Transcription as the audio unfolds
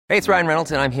Hey, it's Ryan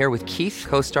Reynolds, and I'm here with Keith,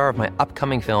 co-star of my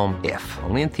upcoming film, If,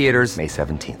 only in theaters May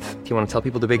 17th. Do you want to tell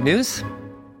people the big news?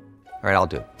 All right, I'll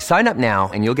do it. Sign up now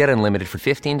and you'll get unlimited for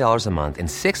 $15 a month and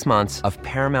 6 months of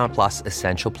Paramount Plus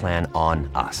Essential Plan on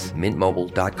us.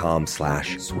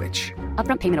 MintMobile.com/switch.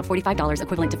 Upfront payment of $45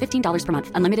 equivalent to $15 per month.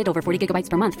 Unlimited over 40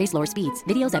 gigabytes per month. Face lower speeds.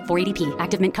 Videos at 480p.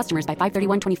 Active Mint customers by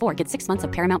 531.24 get 6 months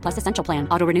of Paramount Plus Essential Plan.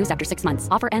 Auto renews after 6 months.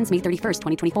 Offer ends May 31st,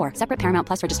 2024. Separate Paramount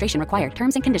Plus registration required.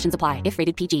 Terms and conditions apply if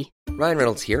rated PG. Ryan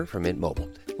Reynolds here from Mint Mobile.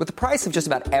 With the price of just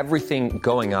about everything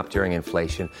going up during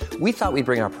inflation, we thought we'd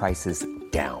bring our prices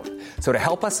down. So to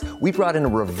help us, we brought in a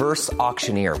reverse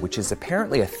auctioneer, which is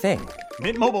apparently a thing.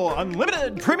 Mint Mobile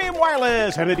Unlimited Premium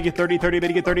Wireless. How to get 30, 30, bit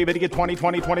to get 30, bit to get 20,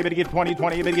 20, 20, bit to get 20,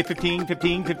 20, bit to get 15,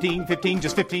 15, 15, 15,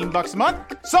 just $15 a month?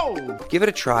 Sold! Give it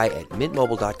a try at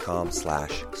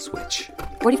mintmobile.com/switch.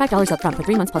 $45 upfront for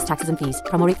 3 months plus taxes and fees.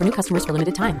 Promo rate for new customers for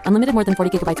limited time. Unlimited more than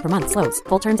 40 gigabytes per month. Slows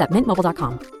full terms at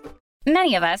mintmobile.com.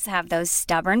 Many of us have those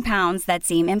stubborn pounds that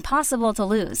seem impossible to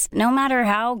lose, no matter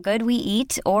how good we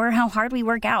eat or how hard we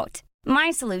work out. My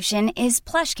solution is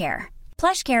PlushCare.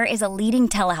 PlushCare is a leading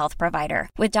telehealth provider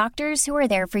with doctors who are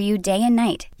there for you day and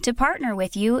night to partner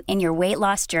with you in your weight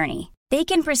loss journey. They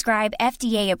can prescribe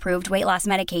FDA-approved weight loss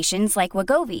medications like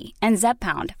Wegovy and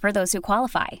Zepbound for those who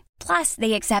qualify. Plus,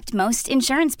 they accept most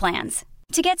insurance plans.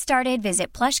 To get started,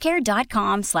 visit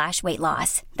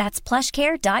plushcare.com/weightloss. That's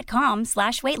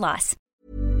plushcare.com/weightloss.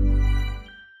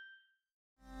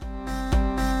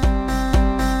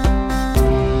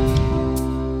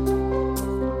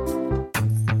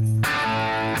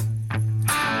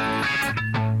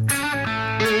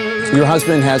 Your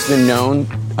husband has been known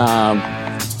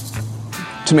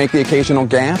to make the occasional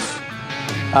gaffe.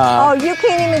 You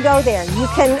can't even go there. You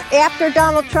can, after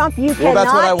Donald Trump, you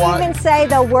cannot even say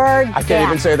the word I can't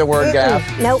even say the word gaffe.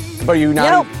 Nope. But you not.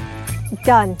 Nope.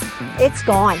 Done. It's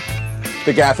gone.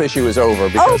 The gaffe issue is over.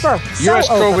 Over. U.S.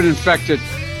 COVID infected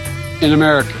in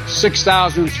America,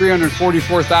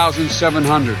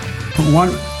 6,344,700.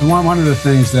 One of the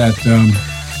things that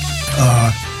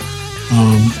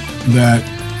that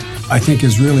I think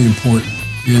is really important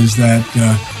is that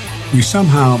we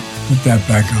somehow put that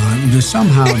back on. There's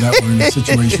somehow that we're in a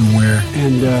situation where,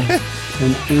 and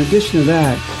in addition to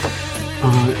that,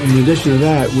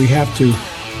 we have to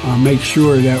make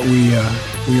sure that we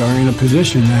are in a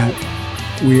position that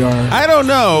we are. I don't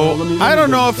know. I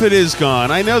don't know if it is gone.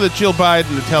 I know that Jill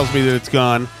Biden tells me that it's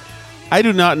gone. I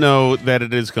do not know that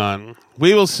it is gone.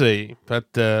 We will see. But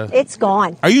it's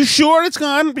gone. Are you sure it's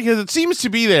gone? Because it seems to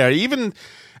be there, even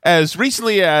as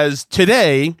recently as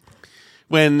today,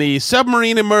 when the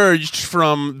submarine emerged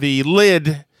from the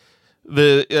lid,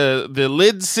 the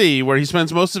lid sea, where he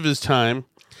spends most of his time.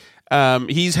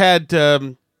 He's had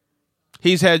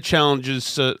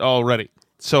challenges already.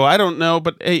 So I don't know,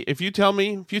 but hey, if you tell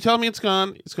me it's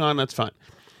gone, that's fine.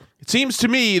 It seems to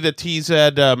me that he's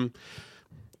had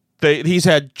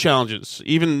challenges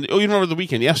even over the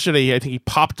weekend. Yesterday, I think he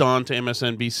popped on to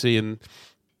MSNBC and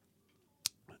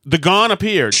the gone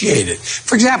appeared.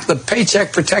 For example, the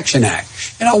Paycheck Protection Act.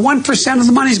 1% of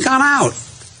the money's gone out.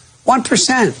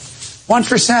 1%.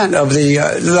 1% of the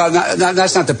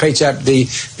that's not the paycheck. The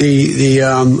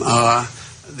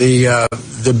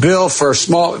bill for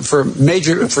small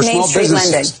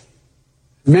businesses.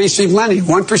 Mainstream lending.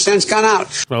 1%'s gone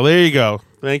out. Well, there you go.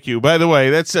 Thank you. By the way,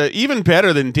 that's even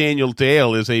better than Daniel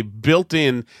Dale is a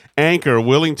built-in anchor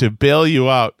willing to bail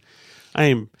you out.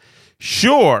 I'm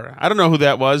sure. I don't know who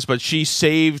that was, but she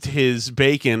saved his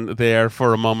bacon there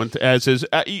for a moment. As his,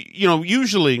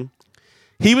 usually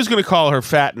he was going to call her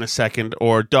fat in a second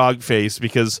or dog face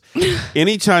because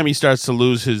anytime he starts to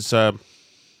lose his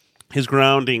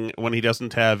grounding when he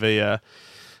doesn't have the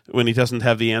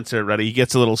answer ready, he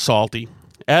gets a little salty,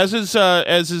 as is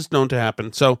known to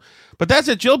happen. So, but that's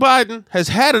it. Jill Biden has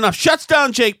had enough. Shuts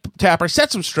down Jake Tapper.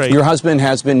 Sets him straight. Your husband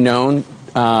has been known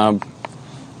to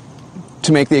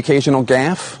make the occasional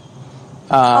gaffe.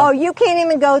 You can't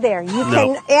even go there. You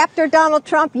can, after Donald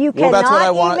Trump, you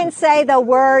cannot even say the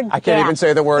word I can't even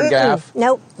say the word gaffe.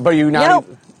 Nope. But you not. Nope.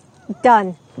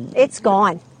 Done. It's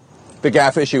gone. The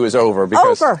gaffe issue is over.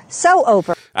 Over. So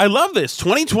over. I love this.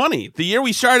 2020, the year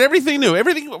we start everything new.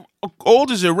 Everything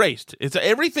old is erased. It's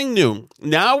everything new.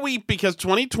 Now because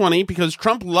 2020, because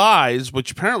Trump lies, which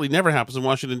apparently never happens in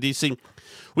Washington, D.C.,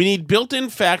 we need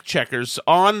built-in fact checkers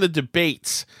on the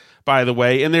debates, by the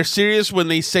way, and they're serious when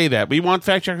they say that. We want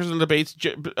fact checkers on the debates.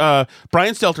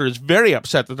 Brian Stelter is very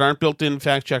upset that there aren't built-in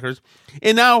fact checkers.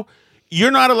 And now you're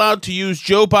not allowed to use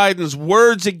Joe Biden's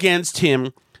words against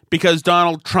him because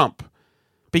Donald Trump.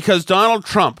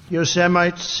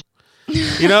 Yosemite.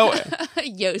 You know,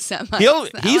 Yosemite.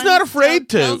 He's not afraid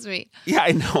to. Kills me. Yeah,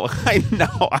 I know.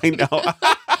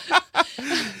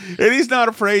 And he's not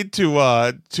afraid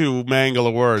to mangle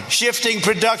a word. Shifting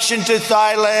production to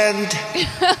Thailand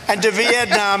and to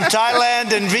Vietnam.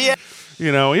 Thailand and Vietnam.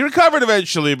 You know, he recovered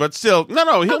eventually, but still,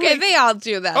 no. They all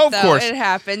do that, of though. Course. It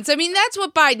happens. I mean, that's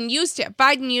what Biden used to have.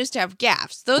 Biden used to have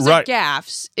gaffes. Those right. are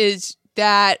gaffes, is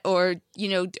that, or, you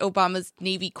know, Obama's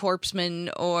Navy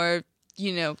corpsman, or,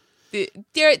 you know,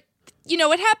 you know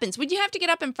what happens when you have to get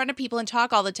up in front of people and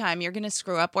talk all the time. You're going to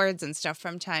screw up words and stuff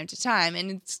from time to time,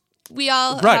 and we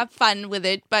all have fun with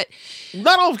it. But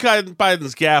not all of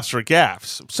Biden's gaffes are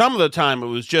gaffes. Some of the time, it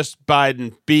was just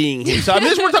Biden being himself. I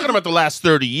mean, we're talking about the last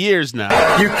 30 years now.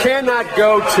 You cannot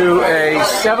go to a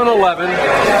 7-Eleven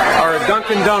or a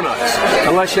Dunkin' Donuts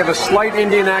unless you have a slight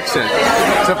Indian accent.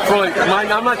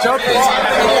 I'm not joking.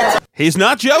 He's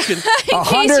not joking.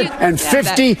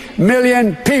 150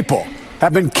 million people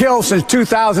have been killed since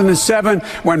 2007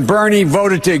 when Bernie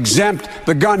voted to exempt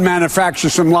the gun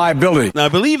manufacturers from liability. Now, I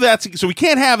believe so we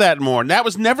can't have that more. And that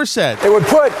was never said. It would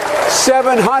put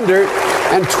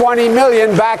 720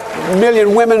 million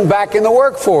women back in the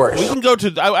workforce. We can go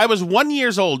to, I was 1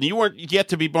 year old, and you weren't yet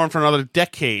to be born for another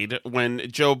decade when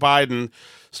Joe Biden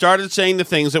started saying the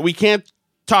things that we can't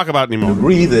talk about anymore. I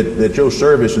agree that your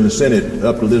service in the Senate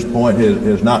up to this point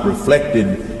has not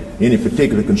reflected any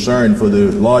particular concern for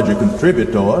the larger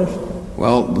contributors?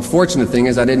 Well, the fortunate thing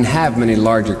is I didn't have many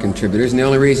larger contributors, and the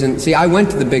only reason... See, I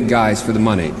went to the big guys for the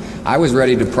money. I was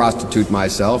ready to prostitute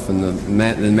myself in the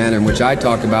manner in which I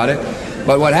talk about it.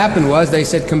 But what happened was they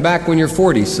said, come back when you're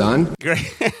 40, son.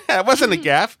 That wasn't a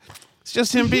gaffe. It's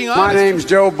just him being honest. My name's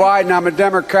Joe Biden. I'm a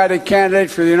Democratic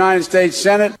candidate for the United States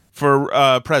Senate. For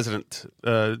president,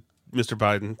 Mr.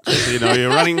 Biden. You know, you're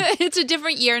running... It's a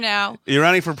different year now. You're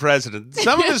running for president.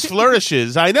 Some of his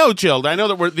flourishes, I know, Jill, I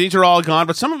know that these are all gone,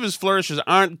 but some of his flourishes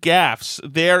aren't gaffes.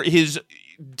 They're his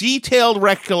detailed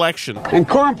recollection. And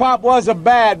Corn Pop was a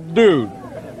bad dude.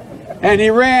 And he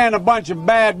ran a bunch of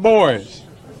bad boys.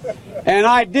 And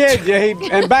I did.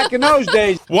 And back in those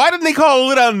days... Why didn't they call a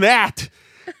lid on that?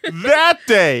 That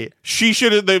day,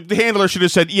 the handler should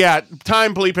have said, yeah,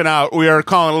 time bleeping out. We are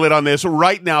calling a lid on this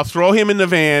right now. Throw him in the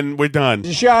van. We're done.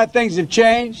 You sure how things have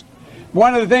changed?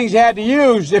 One of the things you had to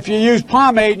use, if you used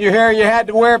pomade in your hair, you had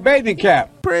to wear a bathing cap.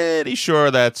 Pretty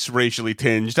sure that's racially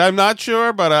tinged. I'm not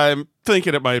sure, but I'm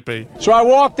thinking it might be. So I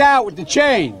walked out with the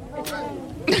chain.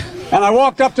 And I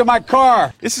walked up to my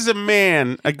car. This is a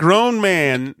grown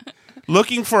man,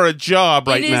 looking for a job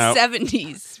right now. In his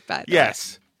 70s, by the way.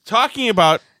 Yes. Talking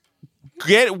about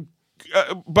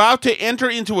about to enter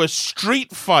into a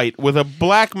street fight with a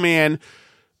black man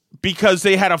because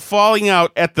they had a falling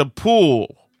out at the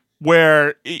pool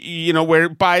where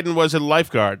Biden was a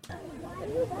lifeguard.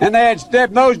 And they had,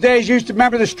 those days, used to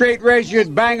remember the straight race.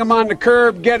 You'd bang them on the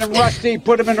curb, get them rusty,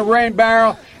 put them in a rain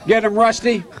barrel, get them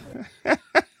rusty.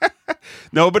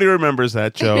 Nobody remembers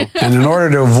that, Joe. And in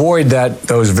order to avoid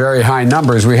those very high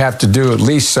numbers, we have to do at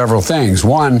least several things.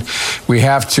 One, we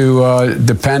have to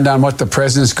depend on what the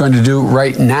president's going to do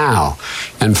right now.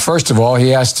 And first of all, he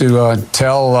has to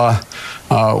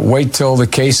wait till the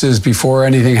cases before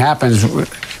anything happens.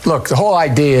 Look, the whole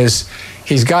idea is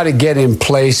he's got to get in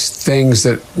place things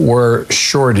that were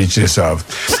shortages of.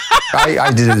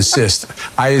 I did insist.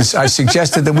 I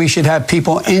suggested that we should have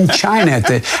people in China at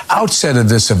the outset of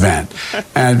this event,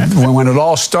 and when it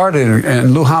all started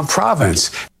in Luhan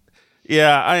province.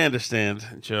 Yeah, I understand,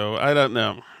 Joe. I don't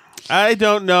know.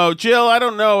 Jill, I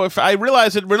don't know if I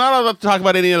realize that we're not allowed to talk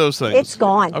about any of those things. It's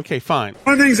gone. Okay, fine.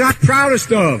 One of the things I'm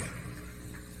proudest of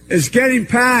is getting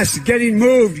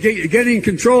control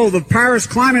of the Paris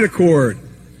Climate Accord.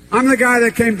 I'm the guy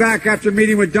that came back after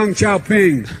meeting with Deng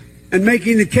Xiaoping and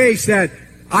making the case that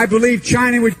I believe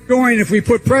China would join if we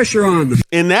put pressure on them.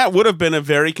 And that would have been a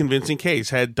very convincing case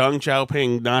had Deng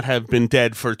Xiaoping not have been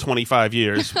dead for 25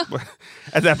 years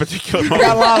at that particular moment.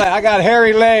 I got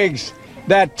hairy legs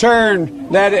that turn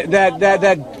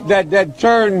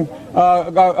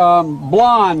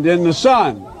blonde in the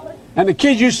sun, and the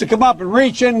kids used to come up and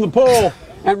reach in the pool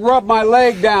and rub my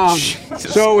leg down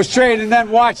so it was straight, and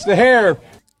then watch the hair.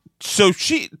 So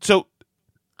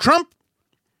Trump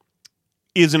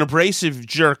is an abrasive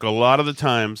jerk a lot of the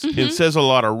times and says a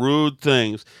lot of rude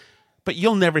things, but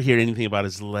you'll never hear anything about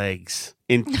his legs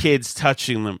and kids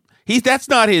touching them. That's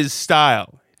not his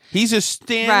style. He's a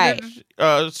standard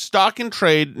stock and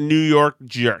trade New York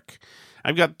jerk.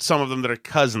 I've got some of them that are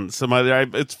cousins.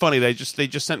 It's funny. They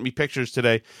just sent me pictures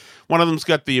today. One of them's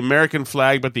got the American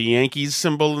flag, but the Yankees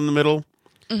symbol in the middle.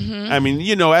 Mm-hmm. I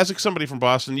mean, as somebody from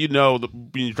Boston,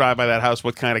 when you drive by that house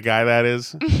what kind of guy that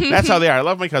is. That's how they are. I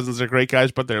love my cousins. They're great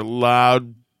guys, but they're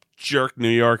loud, jerk New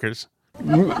Yorkers.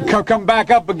 Come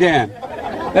back up again.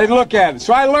 They look at it.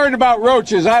 So I learned about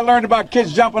roaches. I learned about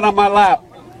kids jumping on my lap.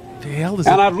 The hell is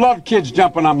and I've loved kids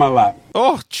jumping on my lap.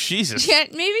 Oh, Jesus. Yeah,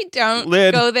 maybe don't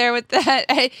Lid. go there with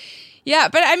that. Yeah,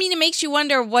 but I mean, it makes you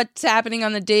wonder what's happening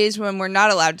on the days when we're not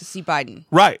allowed to see Biden.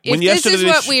 Right. If this is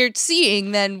what we're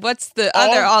seeing, then what's the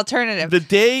other alternative? The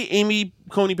day Amy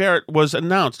Coney Barrett was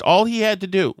announced, all he had to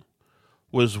do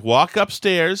was walk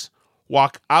upstairs,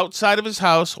 walk outside of his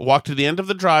house, walk to the end of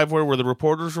the driveway where the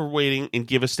reporters were waiting, and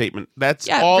give a statement. That's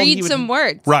all. Read some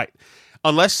words. Right.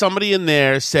 Unless somebody in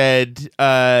there said,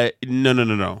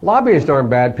 no. Lobbyists aren't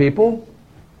bad people.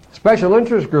 Special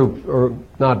interest groups are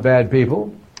not bad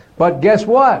people. But guess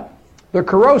what? They're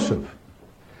corrosive.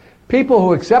 People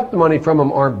who accept the money from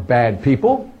them aren't bad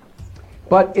people,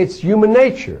 but it's human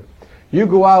nature. You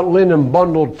go out, Lynn, and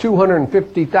bundle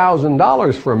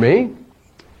 $250,000 for me,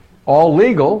 all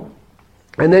legal,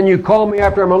 and then you call me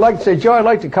after I'm elected and say, Joe, I'd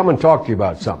like to come and talk to you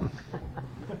about something.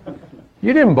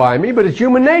 You didn't buy me, but it's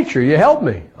human nature. You helped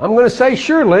me. I'm going to say,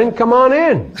 sure, Lynn, come on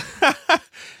in.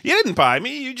 You didn't buy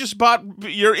me. You just bought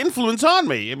your influence on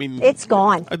me. I mean, it's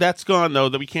gone. That's gone, though.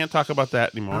 That we can't talk about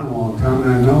that anymore. I'm a long time,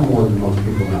 and I know more than most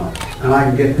people know. And I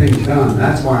can get things done.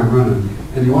 That's why I'm running.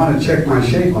 And you want to check my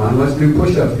shape on, let's do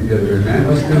push-ups together, man.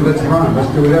 Let's run.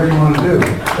 Let's do whatever you want to do.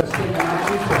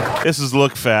 This is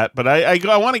look fat, but I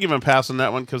want to give him a pass on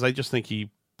that one because I just think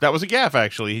that was a gaffe,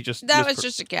 actually. That was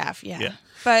just a gaffe, yeah.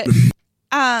 But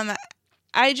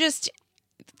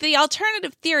the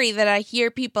alternative theory that I hear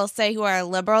people say who are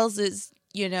liberals is,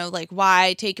 like,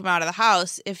 why take him out of the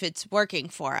house if it's working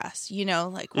for us?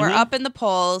 We're up in the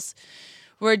polls.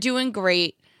 We're doing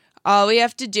great. All we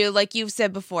have to do, like you've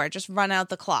said before, just run out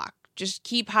the clock. Just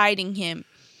keep hiding him,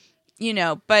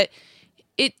 But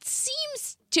it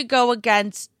seems to go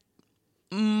against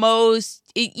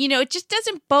it just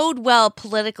doesn't bode well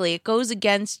politically. It goes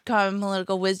against common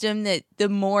political wisdom that the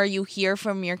more you hear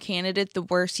from your candidate, the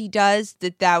worse he does,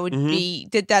 that would be,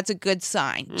 that's a good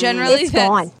sign. Generally, it's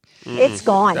gone. It's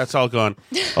gone. That's all gone.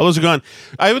 All those are gone.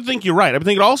 I would think you're right. I would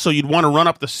think also you'd want to run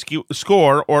up the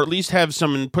score or at least have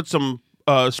put some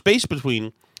space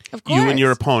between you and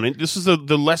your opponent. This is the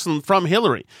lesson from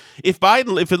Hillary. If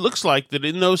it looks like that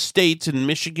in those states, in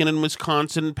Michigan and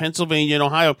Wisconsin, Pennsylvania and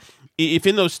Ohio, if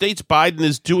in those states Biden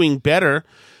is doing better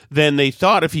than they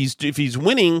thought, if he's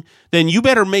winning, then you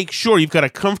better make sure you've got a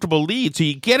comfortable lead. So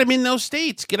you get him in those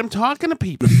states, get him talking to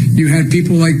people. You had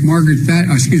people like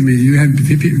you had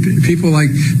people like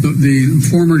the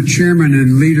former chairman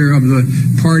and leader of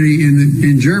the party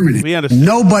in Germany.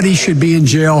 Nobody should be in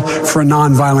jail for a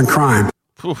nonviolent crime.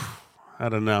 I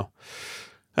don't know.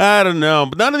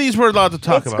 But none of these we're allowed to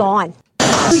talk about. It's gone.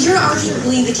 So you're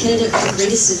arguably the candidate with the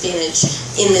greatest advantage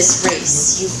in this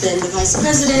race. You've been the vice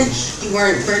president. You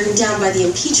weren't burdened down by the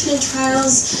impeachment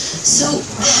trials. So,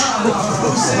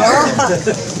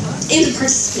 in the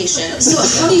participation. So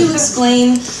how do you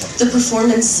explain the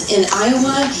performance in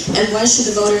Iowa, and why should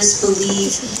the voters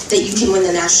believe that you can win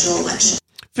the national election?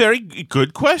 Very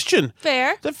good question.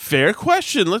 Fair. The fair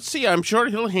question. Let's see. I'm sure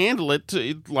he'll handle it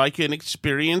like an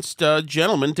experienced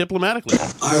gentleman diplomatically.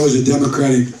 Iowa's a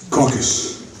Democratic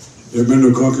caucus. You ever been to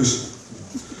a caucus?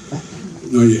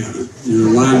 No, you haven't. You're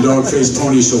a lion, dog, faced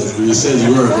pony soldier. You said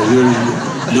you were, but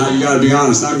now you got to be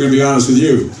honest. I'm going to be honest with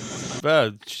you.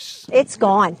 It's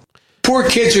gone. Poor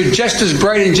kids are just as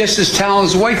bright and just as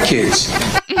talented as white kids.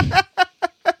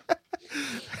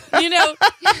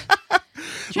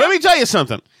 Let me tell you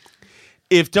something.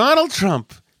 If Donald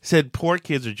Trump said poor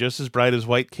kids are just as bright as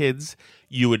white kids,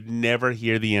 you would never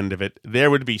hear the end of it. There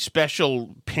would be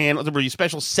special panels, there would be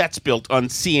special sets built on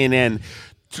CNN.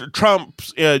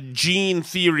 Trump's gene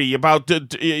theory about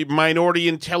minority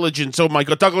intelligence. Oh my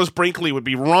God, Douglas Brinkley would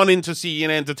be run into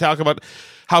CNN to talk about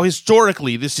how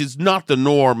historically this is not the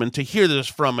norm, and to hear this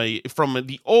from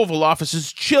the Oval Office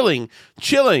is chilling.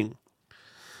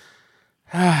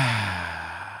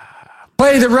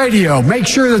 Play the radio. Make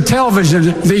sure the television,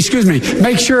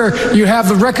 make sure you have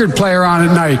the record player on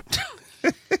at night.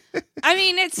 I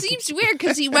mean, it seems weird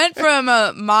because he went from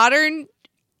a modern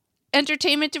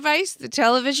entertainment device, the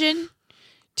television,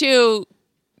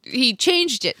 he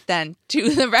changed it then to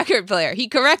the record player. He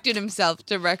corrected himself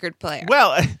to record player.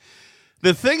 Well,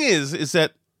 the thing is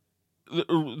that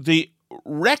the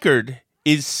record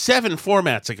is 7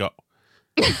 formats ago.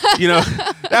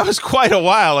 That was quite a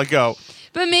while ago.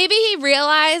 But maybe he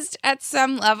realized at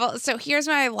some level. So here's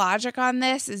my logic on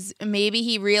this: is maybe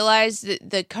he realized that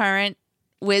the current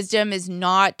wisdom is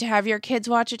not to have your kids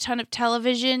watch a ton of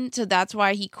television. So that's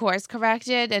why he course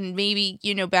corrected. And maybe,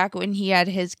 back when he had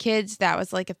his kids, that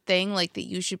was like a thing, like that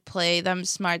you should play them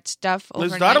smart stuff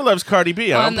overnight. His daughter loves Cardi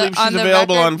B. I don't believe she's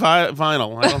available on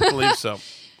vinyl. I don't believe so.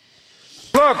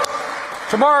 Look,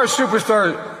 tomorrow's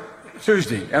Superstar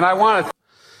Tuesday, and I want to...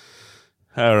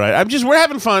 All right. We're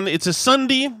having fun. It's a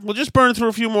Sunday. We'll just burn through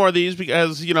a few more of these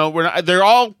because, they're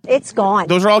all... It's gone.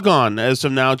 Those are all gone as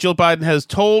of now. Jill Biden has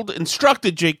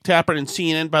instructed Jake Tapper and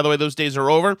CNN, by the way, those days are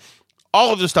over.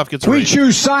 All of this stuff gets We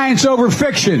choose science over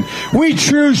fiction. We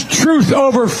choose truth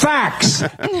over facts.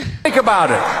 Think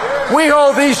about it. We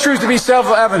hold these truths to be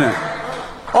self-evident.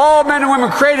 All men and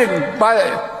women created by...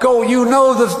 you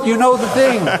know the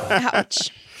thing. Ouch.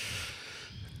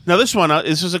 Now, this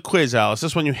is a quiz, Alice.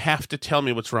 This one, you have to tell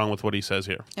me what's wrong with what he says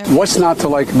here. What's not to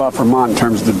like about Vermont in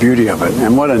terms of the beauty of it?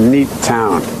 And what a neat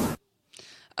town.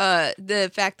 The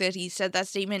fact that he said that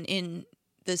statement in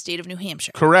the state of New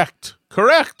Hampshire. Correct.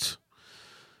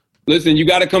 Listen, you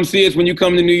got to come see us when you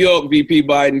come to New York, VP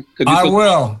Biden. I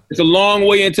will. It's a long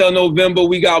way until November.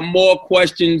 We got more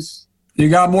questions. You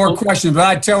got more questions, but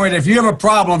I tell you, if you have a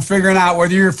problem figuring out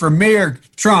whether you're for me or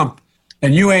Trump,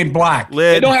 and you ain't black.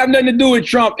 It don't have nothing to do with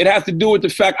Trump. It has to do with the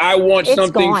fact I want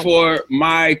something for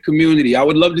my community. I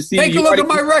would love to see Take a look at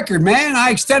my record, man. I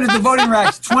extended the voting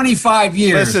rights 25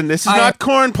 years. Listen, this is not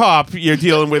corn pop you're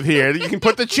dealing with here. You can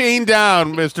put the chain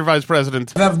down, Mr. Vice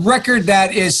President. I have a record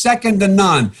that is second to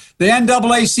none. The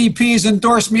NAACP has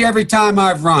endorsed me every time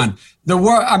I've run.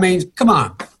 Come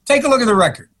on. Take a look at the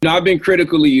record. I've been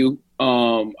critical of you.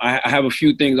 I have a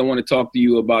few things I want to talk to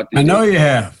you about. I know you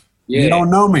have. Yeah. You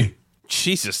don't know me.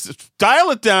 Jesus,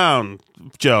 dial it down,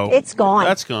 Joe. It's gone.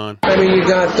 That's gone. You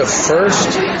got the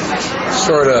first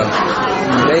sort of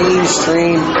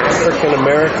mainstream African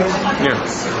American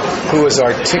who is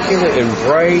articulate and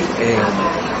bright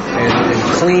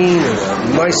and clean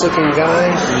and a nice looking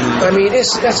guy.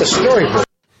 That's a storybook.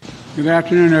 Good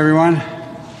afternoon, everyone.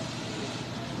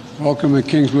 Welcome to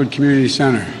Kingswood Community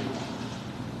Center.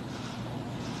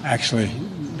 Actually,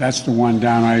 that's the one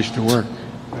down I used to work.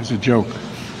 As a joke.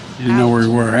 You didn't know where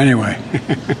we were anyway.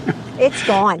 It's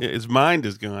gone. His mind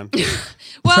is gone.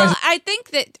 Well, I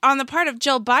think that on the part of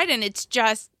Jill Biden, it's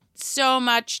just so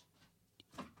much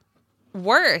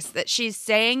worse that she's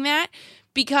saying that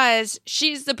because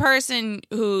she's the person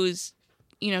who's,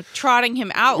 trotting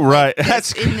him out right.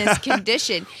 That's in this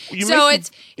condition.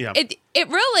 It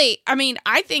really,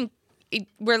 I think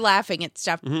we're laughing at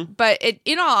stuff, but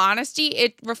in all honesty,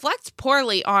 it reflects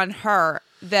poorly on her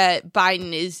that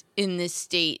Biden is in this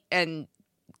state and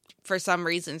for some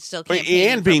reason still campaigning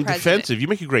and being for president. Defensive. You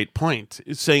make a great point.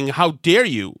 It's saying, how dare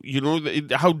you?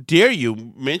 How dare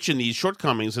you mention these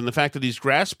shortcomings and the fact that he's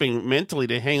grasping mentally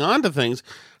to hang on to things?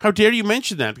 How dare you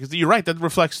mention that? Because you're right, that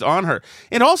reflects on her.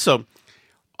 And also,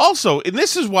 and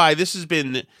this is why this has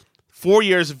been 4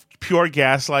 years of pure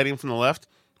gaslighting from the left.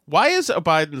 Why is a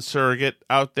Biden surrogate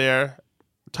out there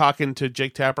talking to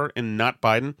Jake Tapper and not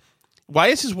Biden? Why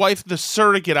is his wife the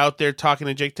surrogate out there talking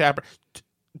to Jake Tapper?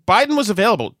 Biden was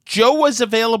available. Joe was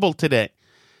available today.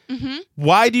 Mm-hmm.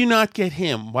 Why do you not get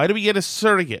him? Why do we get a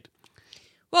surrogate?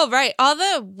 Well, right. All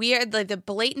the weird, the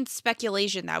blatant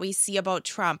speculation that we see about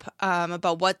Trump,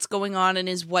 about what's going on in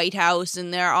his White House,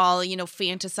 and they're all,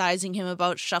 fantasizing him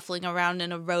about shuffling around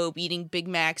in a robe, eating Big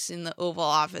Macs in the Oval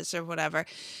Office or whatever,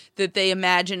 that they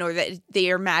imagine, or that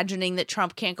they are imagining that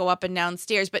Trump can't go up and down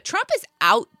stairs. But Trump is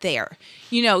out there.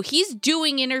 He's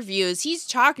doing interviews. He's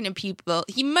talking to people.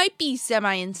 He might be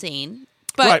semi-insane,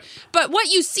 but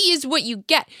what you see is what you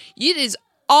get. It is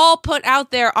all put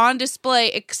out there on display,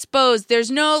 exposed.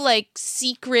 There's no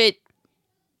secret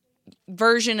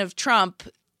version of Trump.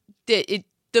 The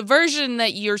version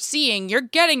that you're seeing, you're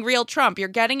getting real Trump. You're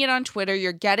getting it on Twitter.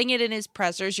 You're getting it in his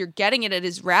pressers. You're getting it at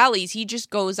his rallies. He just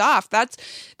goes off. That's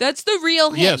the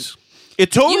real him. Yes,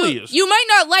 it totally is. You might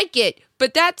not like it,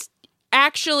 but that's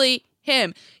actually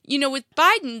him. With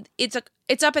Biden,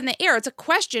 it's up in the air. It's a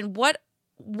question. What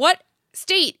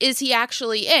state is he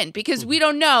actually in? Because we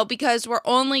don't know, because we're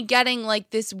only getting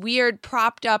this weird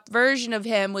propped up version of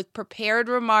him with prepared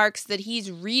remarks that he's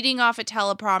reading off a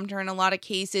teleprompter in a lot of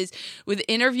cases, with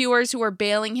interviewers who are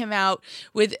bailing him out,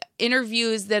 with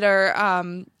interviews that are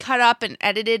cut up and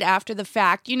edited after the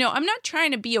fact. I'm not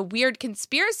trying to be a weird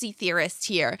conspiracy theorist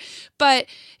here, but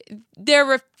their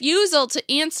refusal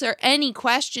to answer any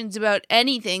questions about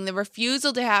anything, the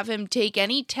refusal to have him take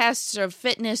any tests of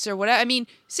fitness or whatever.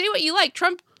 Say what you like.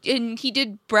 Trump, and he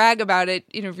did brag about it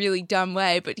in a really dumb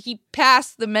way, but he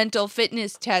passed the mental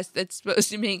fitness test that's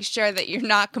supposed to make sure that you're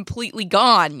not completely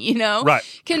gone, Right.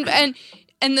 And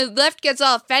And the left gets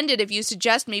all offended if you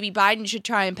suggest maybe Biden should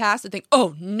try and pass the thing.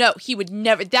 Oh, no, he would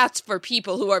never. That's for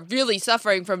people who are really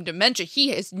suffering from dementia. He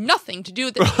has nothing to do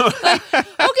with it. Like,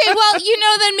 okay, well,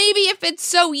 then maybe if it's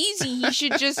so easy, he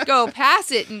should just go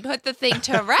pass it and put the thing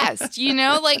to rest,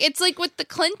 Like, it's like with the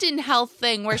Clinton health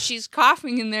thing where she's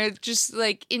coughing and they're just,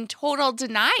 like, in total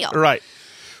denial. Right.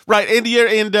 And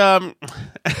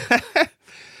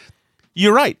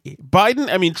you're right.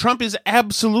 Trump is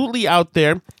absolutely out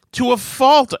there to a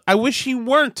fault. I wish he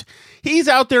weren't. He's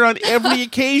out there on every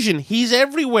occasion. He's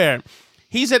everywhere.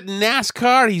 He's at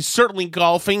NASCAR. He's certainly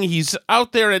golfing. He's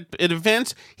out there at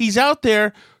events. He's out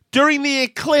there during the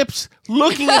eclipse,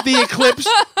 looking at the eclipse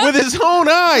with his own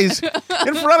eyes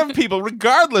in front of people,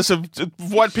 regardless of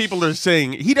what people are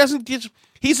saying.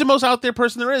 He's the most out there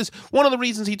person there is. One of the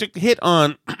reasons he took the hit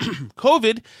on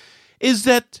COVID is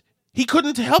that he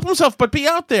couldn't help himself but be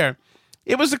out there.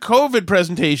 It was a COVID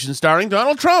presentation starring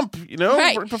Donald Trump,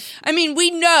 Right. We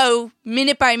know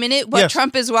minute by minute what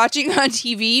Trump is watching on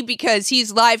TV because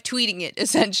he's live tweeting it,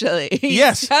 essentially.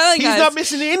 He's not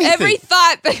missing anything. Every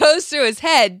thought that goes through his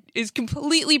head is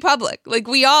completely public. Like,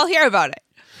 we all hear about it.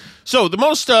 So so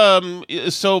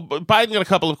Biden got a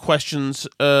couple of questions.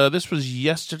 This was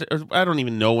yesterday. I don't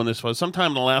even know when this was.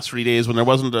 Sometime in the last 3 days when there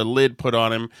wasn't a lid put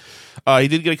on him. He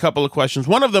did get a couple of questions.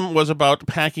 One of them was about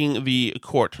packing the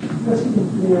court. Let's be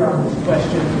clear on the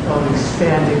question of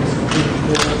expanding Supreme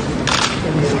Court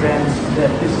in the event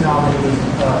that this nominee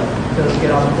does get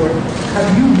on the court. Have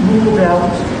you ruled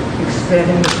out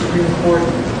expanding the Supreme Court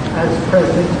as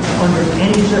president under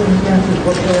any circumstances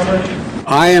whatsoever?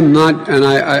 I am not, and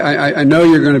I know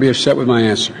you're going to be upset with my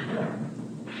answer.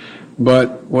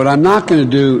 But what I'm not going to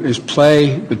do is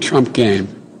play the Trump game,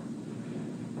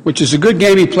 which is a good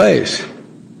game he plays.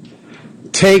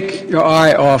 Take your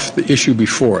eye off the issue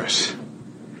before us.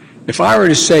 If I were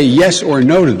to say yes or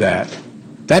no to that,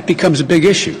 that becomes a big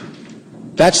issue.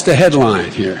 That's the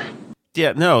headline here.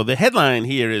 Yeah, no, the headline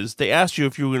here is they asked you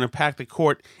if you were going to pack the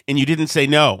court and you didn't say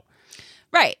no.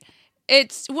 Right.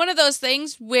 It's one of those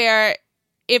things where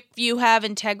if you have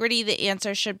integrity, the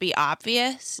answer should be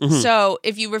obvious. Mm-hmm. So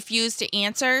if you refuse to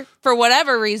answer for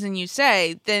whatever reason you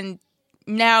say, then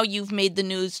now you've made the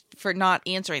news for not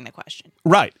answering the question.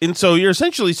 Right. And so you're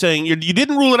essentially saying you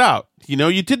didn't rule it out.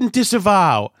 You didn't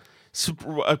disavow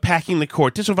packing the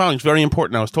court. Disavowing is very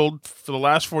important. I was told for the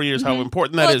last 4 years how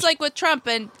important that is. Well, it's like with Trump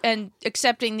and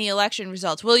accepting the election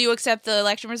results. Will you accept the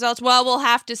election results? Well, we'll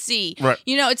have to see. Right.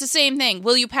 It's the same thing.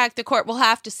 Will you pack the court? We'll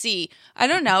have to see. I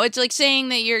don't know. It's like saying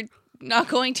that you're not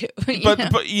going to. But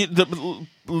the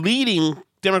leading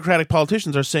Democratic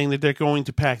politicians are saying that they're going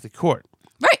to pack the court.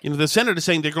 Right. The Senate is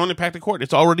saying they're going to pack the court.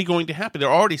 It's already going to happen.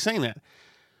 They're already saying that.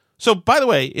 So, by the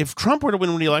way, if Trump were to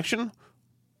win the election...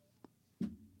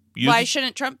 Why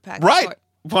shouldn't Trump pack the court?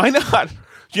 Why not?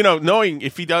 Knowing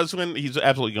if he does win, he's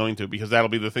absolutely going to, because that'll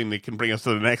be the thing that can bring us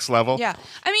to the next level. Yeah.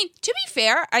 To be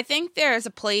fair, I think there is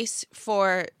a place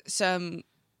for some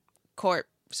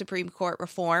Supreme Court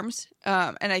reforms.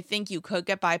 And I think you could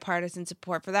get bipartisan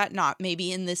support for that. Not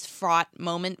maybe in this fraught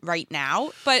moment right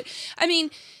now. But,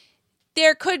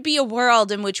 there could be a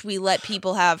world in which we let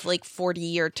people have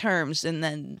 40-year terms and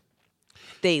then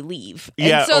they leave.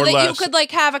 Yeah, and so that less. you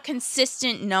could have a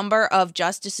consistent number of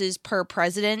justices per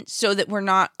president so that we're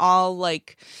not all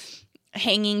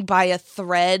hanging by a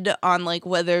thread on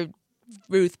whether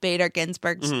Ruth Bader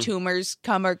Ginsburg's tumors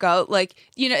come or go.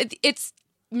 It's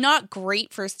not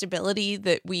great for stability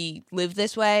that we live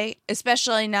this way,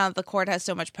 especially now that the court has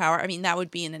so much power. That would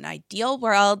be in an ideal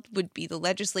world, would be the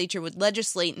legislature would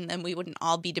legislate and then we wouldn't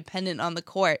all be dependent on the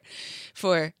court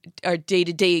for our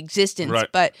day-to-day existence. Right.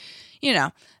 But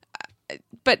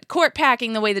but court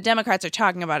packing the way the Democrats are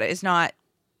talking about it is not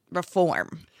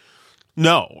reform.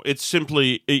 No, it's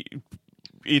simply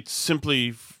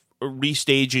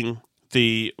restaging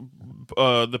the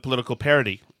political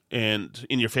parity and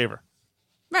in your favor.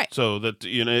 Right. So that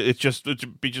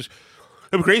it'd be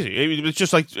crazy. It's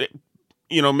just like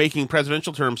making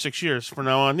presidential terms 6 years from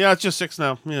now on. Yeah, it's just 6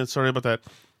 now. Yeah, sorry about that.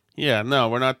 Yeah, no,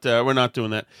 we're not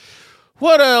doing that.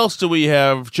 What else do we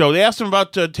have, Joe? They asked him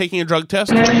about taking a drug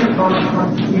test.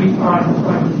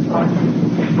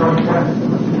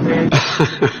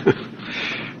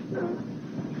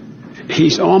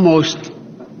 He's almost...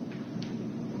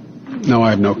 No, I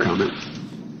have no comment.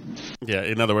 Yeah,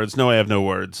 in other words, no, I have no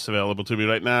words available to me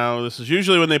right now. This is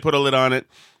usually when they put a lid on it.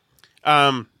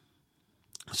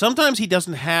 Sometimes he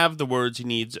doesn't have the words he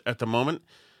needs at the moment.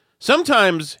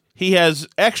 Sometimes he has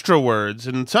extra words,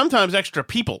 and sometimes extra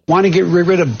people. Want to get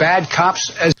rid of bad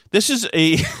cops? This is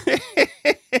this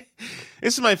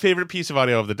is my favorite piece of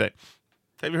audio of the day.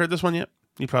 Have you heard this one yet?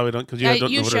 You probably don't because you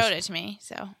don't know what showed it to me.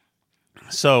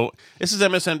 So this is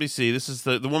MSNBC. This is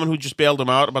the woman who just bailed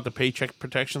him out about the paycheck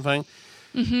protection thing.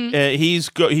 Mm-hmm.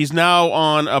 He's now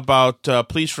on about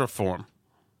police reform.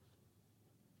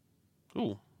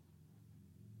 Ooh.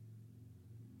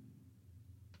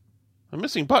 I'm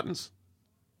missing buttons.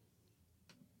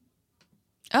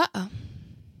 Uh-oh.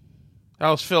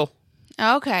 How's Phil?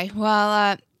 Okay,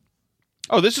 well...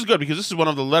 Oh, this is good because this is one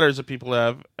of the letters that people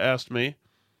have asked me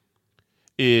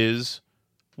is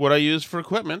what I use for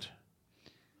equipment.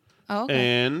 Oh, okay.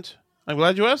 And I'm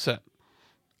glad you asked that.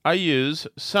 I use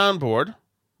Soundboard,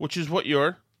 which is what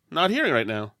you're not hearing right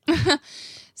now.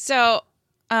 So,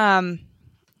 kind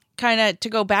of to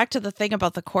go back to the thing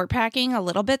about the court packing a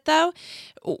little bit, though,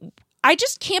 I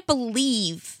just can't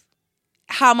believe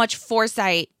how much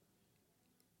foresight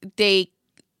they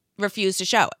refuse to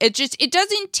show. It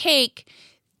doesn't take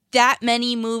that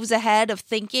many moves ahead of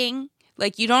thinking.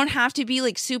 Like, you don't have to be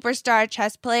like superstar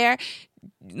chess player,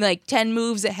 like 10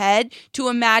 moves ahead to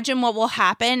imagine what will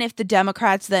happen if the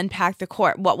Democrats then pack the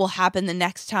court. What will happen the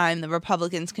next time the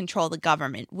Republicans control the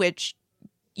government, which,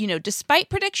 you know, despite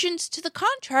predictions to the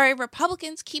contrary,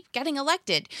 Republicans keep getting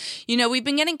elected. You know, we've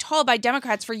been getting told by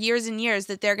Democrats for years and years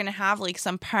that they're going to have like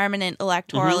some permanent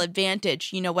electoral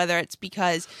advantage, you know, whether it's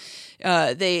because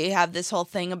they have this whole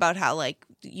thing about how like,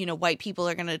 you know, white people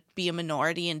are going to be a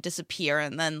minority and disappear,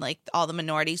 and then like all the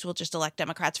minorities will just elect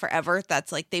Democrats forever.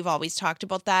 That's like, they've always talked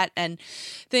about that. And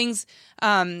things,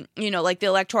 you know, like the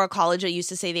Electoral College, I used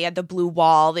to say they had the blue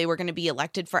wall. They were going to be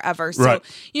elected forever. So,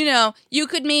 you know, you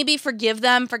could maybe forgive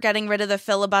them for getting rid of the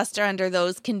filibuster under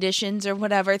those conditions or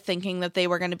whatever, thinking that they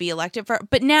were going to be elected for.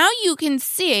 But now you can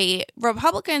see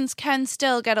Republicans can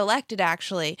still get elected,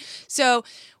 actually. So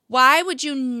why would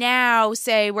you now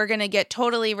say we're going to get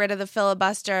totally rid of the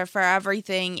filibuster for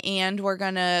everything, and we're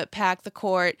going to pack the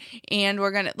court, and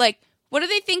we're going to, like, what do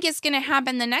they think is going to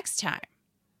happen the next time?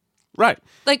 Right.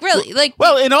 Like, really? Like,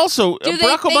 well, and also,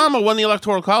 Barack Obama won the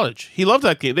Electoral College. He loved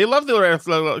that game. They loved the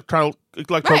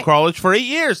Electoral College for 8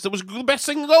 years. That was the best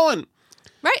thing going.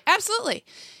 Right, absolutely.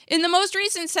 In the most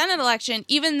recent Senate election,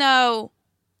 even though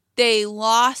they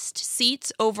lost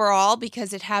seats overall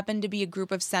because it happened to be a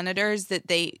group of senators that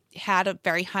they had a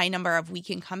very high number of weak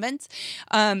incumbents,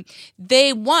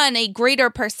 they won a greater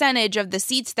percentage of the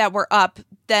seats that were up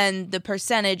than the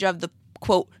percentage of the,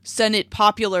 quote, Senate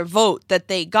popular vote that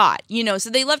they got. You know,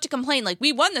 so they love to complain like,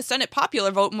 we won the Senate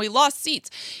popular vote and we lost seats.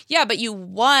 Yeah, but you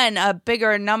won a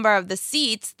bigger number of the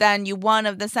seats than you won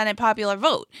of the Senate popular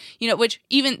vote. You know, which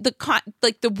even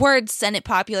the word Senate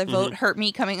popular vote hurt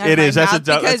me coming out of my mouth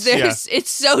because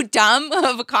it's so dumb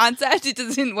of a concept. It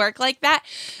doesn't work like that.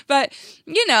 But,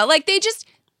 you know, like they just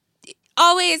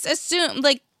always assume,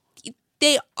 like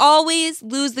they always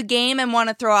lose the game and want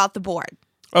to throw out the board.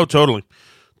 Oh, totally.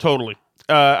 Totally.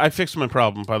 I fixed my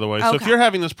problem, by the way. So if you're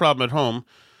having this problem at home,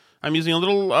 I'm using a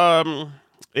little,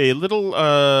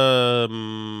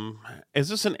 is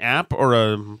this an app or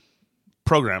a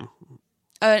program?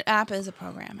 An app is a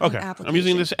program. Okay. I'm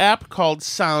using this app called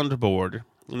Soundboard,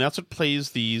 and that's what plays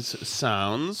these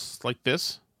sounds like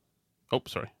this. Oh,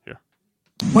 sorry. Here.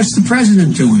 What's the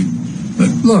president doing?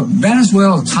 Look,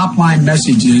 Venezuela's top-line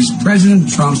message is President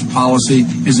Trump's policy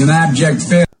is an abject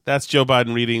failure. That's Joe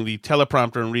Biden reading the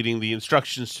teleprompter and reading the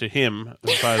instructions to him,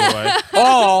 by the way.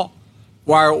 All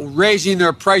while raising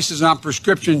their prices on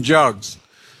prescription jugs.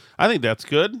 I think that's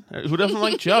good. Who doesn't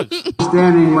like jugs?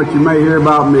 Understanding what you may hear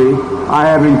about me, I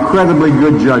have incredibly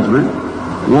good judgment.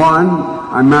 One,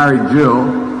 I married Jill.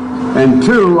 And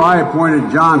two, I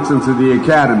appointed Johnson to the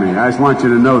Academy. I just want you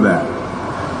to know that.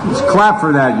 Just clap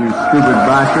for that, you stupid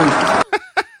bastard.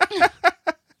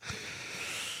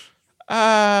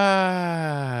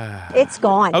 It's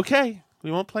gone. Okay.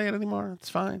 We won't play it anymore. It's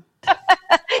fine.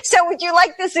 So would you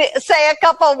like to say a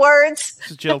couple words?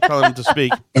 This is Jill telling him to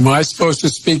speak. Am I supposed to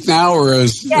speak now, or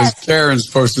is Karen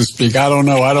supposed to speak? I don't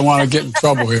know. I don't want to get in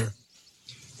trouble here.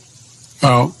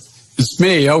 Oh, it's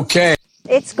me. Okay.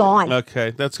 It's gone.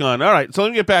 Okay, that's gone. All right, so let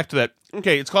me get back to that.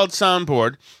 Okay, it's called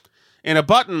Soundboard, and a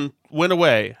button went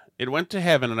away. It went to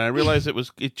heaven, and I realized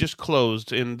it just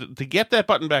closed. And to get that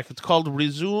button back, it's called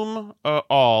Resume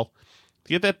All. To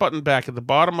get that button back, at the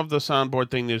bottom of the soundboard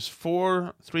thing, there's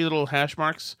three little hash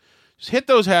marks. Just hit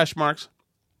those hash marks,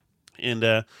 and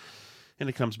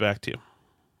it comes back to you.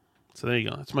 So there you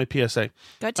go. That's my PSA.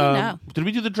 Good to know. Did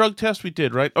we do the drug test? We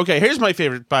did, right? Okay, here's my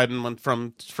favorite Biden one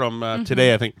from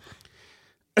today, I think.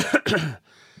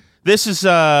 This is,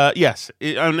 yes,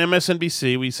 on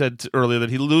MSNBC, we said earlier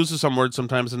that he loses some words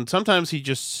sometimes, and sometimes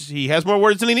he has more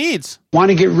words than he needs. Want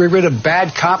to get rid of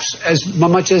bad cops as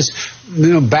much as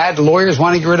bad lawyers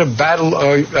want to get rid of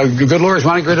good lawyers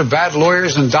want to get rid of bad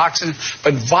lawyers and doxing,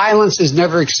 but violence is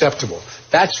never acceptable.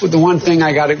 That's the one thing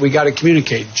we got to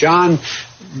communicate. John,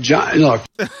 look.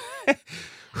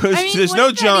 There's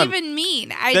no John. What does that even mean?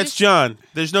 That's John.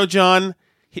 There's no John.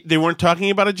 They weren't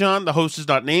talking about a John. The host is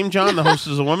not named John. The host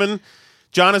is a woman.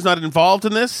 John is not involved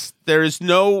in this. There is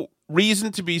no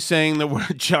reason to be saying the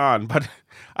word John. But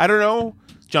I don't know.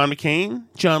 John McCain,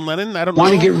 John Lennon. I don't know.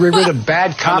 Want to get rid of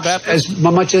bad cops as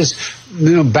much as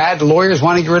bad lawyers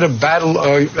want to get rid of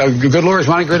good lawyers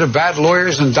want to get rid of bad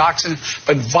lawyers and doxing.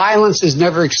 But violence is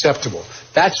never acceptable.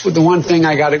 That's the one thing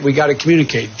we got to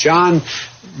communicate. John,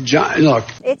 look.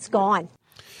 It's gone.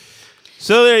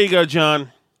 So there you go,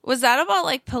 John. Was that about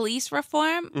like police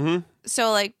reform? Mm-hmm.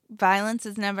 So like violence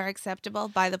is never acceptable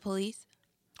by the police?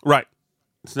 Right.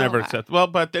 It's never acceptable. Well,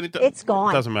 but then it's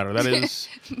gone. It doesn't matter. That is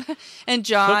and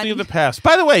John, something of the past.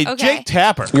 By the way, Jake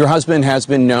Tapper. Your husband has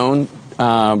been known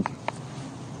to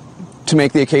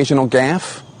make the occasional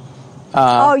gaffe.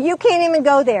 You can't even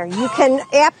go there. You can,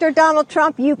 after Donald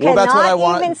Trump, you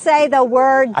cannot even say the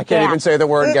word I can't even say the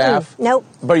word gaffe? Nope.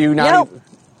 But you not... Nope.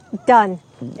 Done.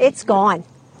 It's gone.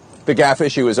 The gaffe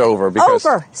issue is over.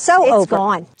 It's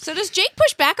gone. So does Jake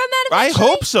push back on that I eventually?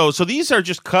 hope so. So these are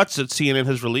just cuts that CNN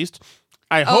has released.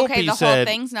 I hope he the said... whole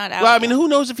thing's not out. Well, I mean, who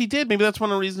knows if he did? Maybe that's one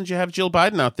of the reasons you have Jill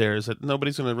Biden out there, is that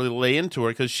nobody's going to really lay into her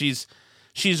because she's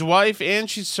wife and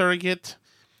she's surrogate.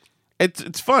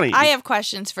 It's funny. I have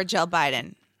questions for Jill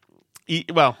Biden.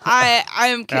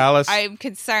 I'm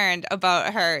concerned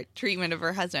about her treatment of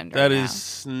her husband. No.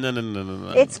 It's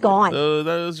gone.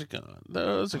 Those are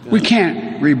gone. We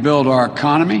can't rebuild our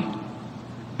economy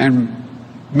and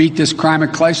meet this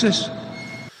climate crisis.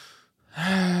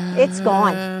 It's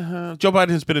gone. Joe Biden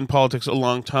has been in politics a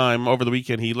long time. Over the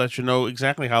weekend, he let you know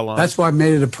exactly how long. That's why I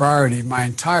made it a priority my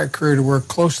entire career to work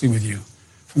closely with you.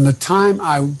 From the time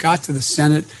I got to the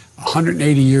Senate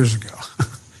 180 years ago,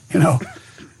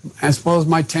 as well as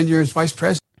my tenure as vice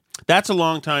president. That's a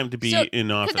long time to be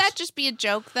in office. Could that just be a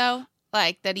joke, though?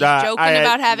 Like, that he's joking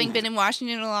about having been in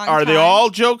Washington a long time? Are they all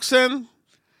jokes, then?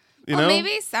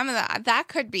 Maybe some of that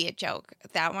could be a joke,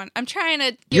 that one. I'm trying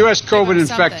to... U.S. COVID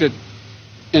infected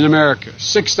in America,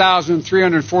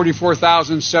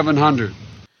 6,344,700.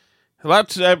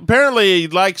 Apparently, he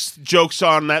likes jokes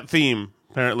on that theme.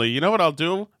 Apparently, you know what I'll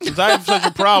do? Since I have such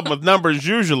a problem with numbers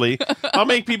usually, I'll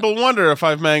make people wonder if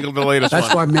I've mangled the latest one.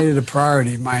 That's why I made it a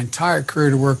priority my entire career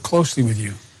to work closely with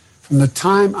you. From the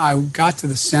time I got to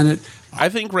the Senate... I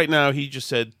think right now he just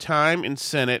said time in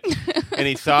Senate, and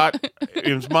he thought,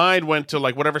 his mind went to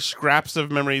like whatever scraps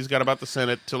of memory he's got about the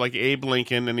Senate to like Abe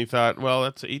Lincoln, and he thought, well,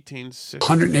 that's 1860.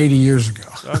 180 years ago.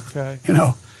 Okay.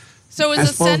 So is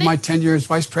as the well Senate... as my tenure as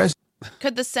vice president.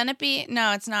 Could the Senate be...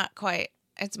 No, it's not quite.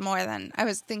 It's more than... I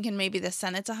was thinking maybe the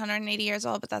Senate's 180 years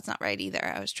old, but that's not right either.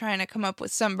 I was trying to come up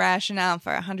with some rationale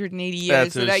for 180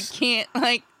 years that I can't...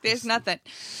 there's nothing.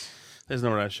 There's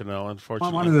no rationale,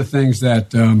 unfortunately. One of the things that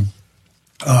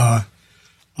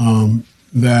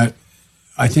that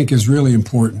I think is really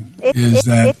important is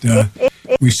that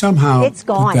we somehow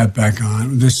put that back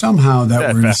on. There's somehow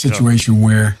that we're in a situation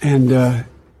where... And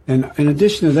in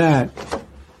addition to that,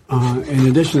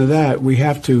 we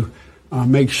have to...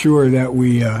 make sure that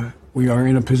we are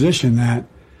in a position that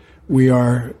we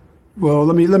are. Well,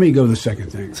 let me go to the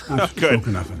second thing. I've spoken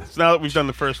enough of that. So now that we've done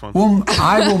the first one, well,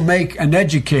 I will make an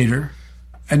education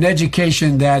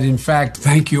that, in fact,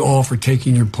 thank you all for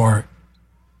taking your part,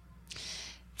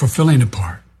 fulfilling a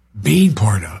part, being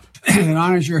part of. It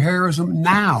honors your heroism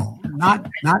now, not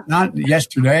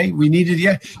yesterday. We needed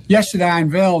yesterday. I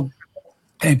unveiled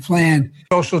a plan: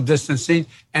 social distancing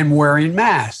and wearing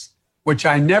masks, which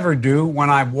I never do when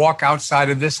I walk outside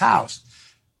of this house.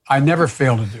 I never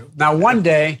fail to do. Now, one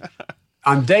day,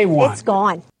 on day one, it's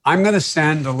gone. I'm going to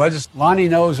send the legislature. Lonnie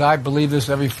knows I believe this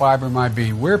every fiber of my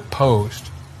being. We're posed.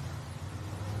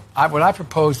 What I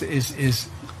propose is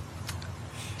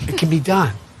it can be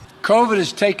done. COVID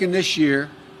has taken this year,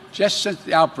 just since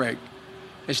the outbreak,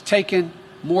 has taken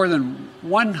more than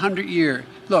 100 years.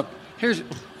 Look, here's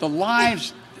the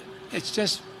lives.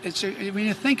 When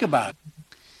you think about it.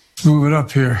 Move it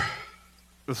up here.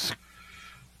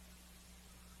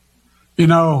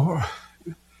 There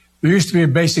used to be a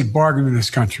basic bargain in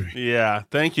this country. Yeah,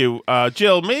 thank you.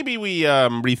 Jill, maybe we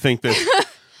rethink this.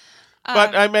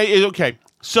 But I may... Okay.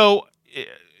 So,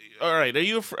 all right.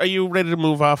 Are you ready to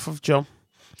move off of Joe?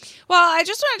 Well, I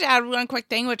just wanted to add one quick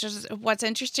thing, which is what's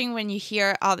interesting when you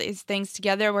hear all these things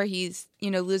together where he's,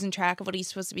 losing track of what he's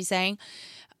supposed to be saying,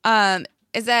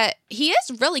 is that he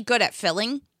is really good at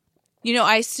filling.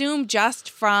 I assume just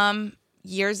from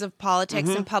years of politics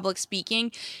and public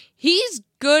speaking, he's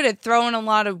good at throwing a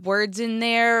lot of words in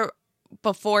there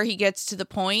before he gets to the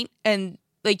point. And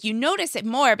you notice it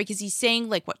more because he's saying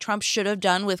what Trump should have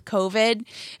done with COVID.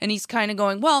 And he's kind of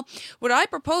going, well, what I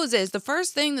propose is the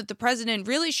first thing that the president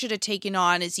really should have taken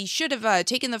on is he should have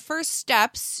taken the first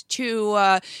steps to,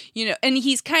 and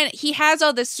he has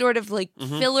all this sort of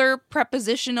filler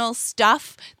prepositional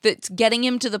stuff that's getting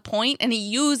him to the point, and he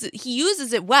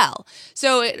uses it well.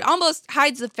 So it almost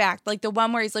hides the fact, the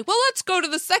one where he's like, well, let's go to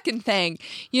the second thing.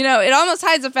 It almost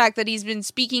hides the fact that he's been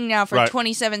speaking now for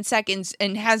 27 seconds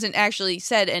and hasn't actually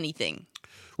said anything.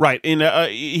 Right, and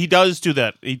he does do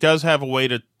that. He does have a way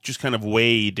to just kind of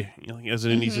wade, as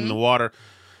in he's in the water.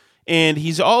 And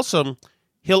he gets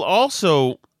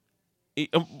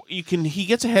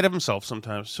ahead of himself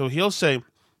sometimes. So he'll say,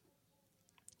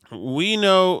 we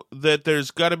know that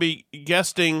there's got to be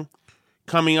guesting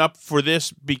coming up for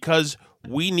this because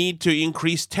we need to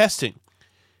increase testing.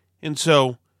 And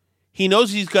so he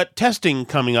knows he's got testing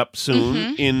coming up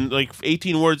soon in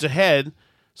 18 words ahead.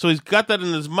 So he's got that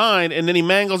in his mind, and then he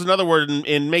mangles another word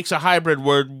and makes a hybrid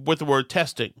word with the word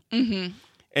testing. Mm-hmm.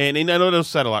 And I know those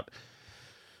said a lot.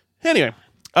 Anyway,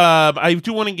 I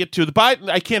do want to get to the Biden.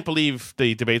 I can't believe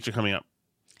the debates are coming up.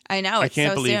 I know, it's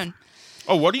so soon.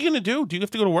 Oh, what are you going to do? Do you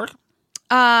have to go to work?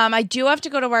 I do have to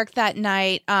go to work that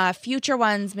night. Future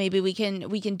ones, maybe we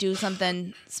can do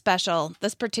something special.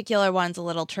 This particular one's a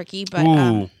little tricky,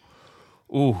 but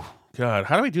ooh, God,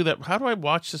 how do I do that? How do I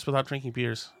watch this without drinking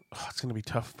beers? Oh, it's going to be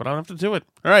tough, but I don't have to do it.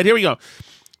 All right, here we go.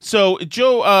 So,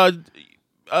 Joe,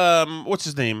 what's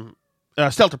his name?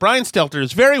 Stelter. Brian Stelter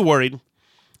is very worried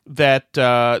that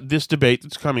this debate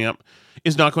that's coming up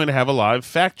is not going to have a live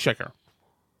fact checker.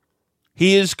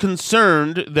 He is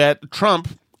concerned that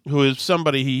Trump, who is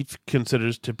somebody he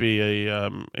considers to be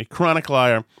a chronic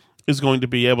liar, is going to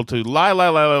be able to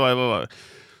lie.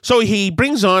 So he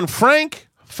brings on Frank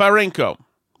Farenko,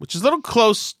 which is a little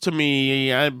close to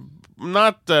me. I'm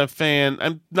not a fan.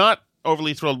 I'm not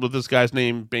overly thrilled with this guy's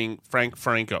name being Frank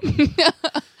Farenko.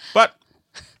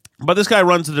 But this guy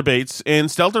runs the debates, and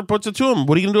Stelter puts it to him.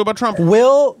 What are you going to do about Trump?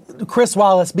 Will Chris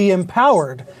Wallace be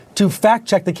empowered to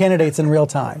fact-check the candidates in real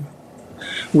time?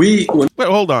 Wait,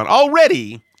 hold on.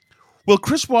 Already, will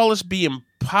Chris Wallace be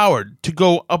empowered to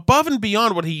go above and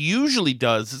beyond what he usually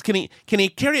does? Can he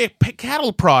carry a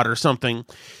cattle prod or something,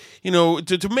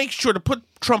 to make sure to put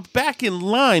Trump back in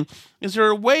line? Is there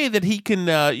a way that he can,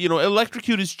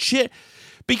 electrocute his chit?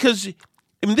 Because,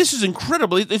 this is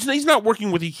incredible. He's not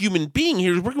working with a human being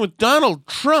here. He's working with Donald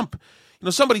Trump.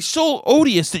 Somebody so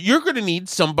odious that you're going to need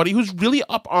somebody who's really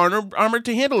up armored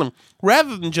to handle him,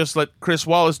 rather than just let Chris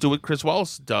Wallace do what Chris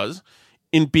Wallace does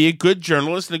and be a good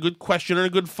journalist and a good questioner and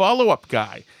a good follow-up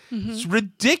guy. Mm-hmm. It's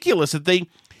ridiculous that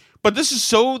but this is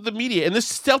so the media, and this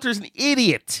Stelter is an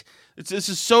idiot. This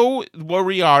is so where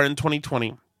we are in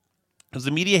 2020. Because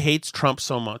the media hates Trump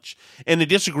so much, and they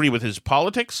disagree with his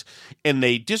politics, and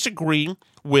they disagree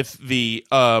with the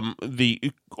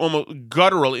almost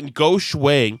guttural and gauche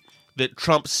way that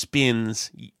Trump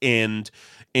spins and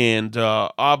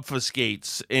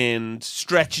obfuscates and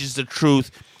stretches the truth,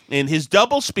 and his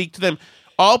doublespeak to them.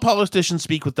 All politicians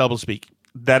speak with doublespeak.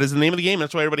 That is the name of the game.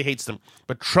 That's why everybody hates them.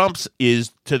 But Trump's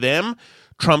is, to them,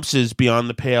 Trump's is beyond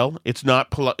the pale. It's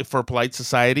not for polite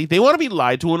society. They want to be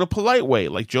lied to in a polite way,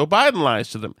 like Joe Biden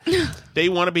lies to them. They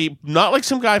want to be not like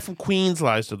some guy from Queens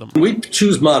lies to them. We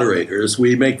choose moderators.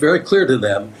 We make very clear to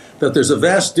them that there's a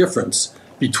vast difference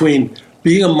between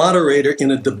being a moderator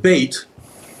in a debate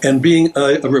and being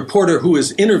a reporter who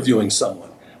is interviewing someone.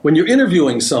 When you're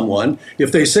interviewing someone,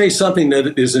 if they say something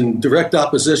that is in direct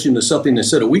opposition to something they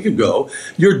said a week ago,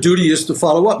 your duty is to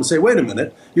follow up and say, wait a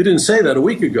minute, you didn't say that a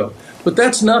week ago. But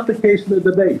that's not the case in the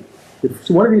debate. If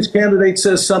one of these candidates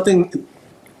says something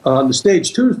on the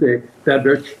stage Tuesday,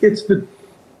 it's the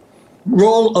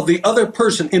role of the other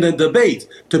person in a debate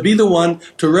to be the one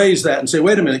to raise that and say,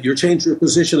 wait a minute, you changed your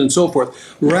position and so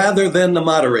forth, rather than the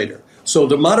moderator. So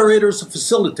the moderator is a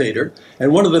facilitator,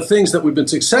 and one of the things that we've been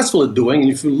successful at doing,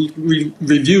 and if you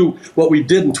review what we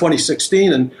did in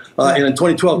 2016 and in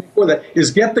 2012 before that, is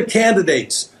get the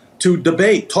candidates to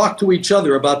debate, talk to each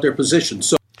other about their positions.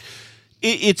 So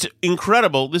it's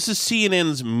incredible. This is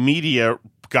CNN's media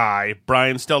guy,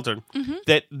 Brian Stelter,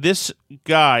 that this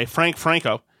guy, Frank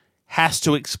Franco, has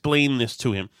to explain this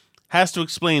to him. Has to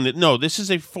explain that, no, this is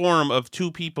a forum of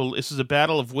two people. This is a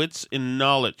battle of wits and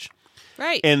knowledge.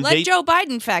 Right. And Let Joe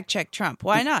Biden fact check Trump.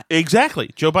 Why not?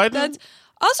 Exactly. Joe Biden.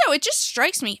 Also, it just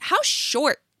strikes me how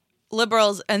short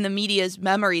liberals and the media's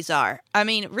memories are. I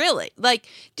mean, really. Like,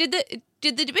 did the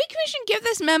debate commission give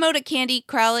this memo to Candy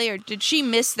Crowley, or did she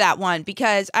miss that one?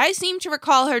 Because I seem to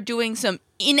recall her doing some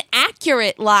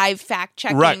inaccurate live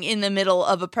fact-checking in the middle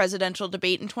of a presidential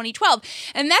debate in 2012.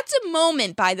 And that's a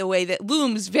moment, by the way, that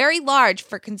looms very large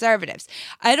for conservatives.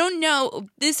 I don't know.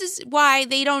 This is why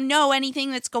they don't know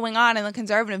anything that's going on in the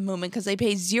conservative movement, because they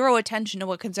pay zero attention to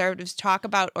what conservatives talk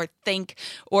about or think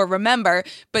or remember.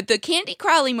 But the Candy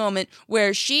Crowley moment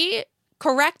where she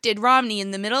corrected Romney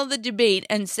in the middle of the debate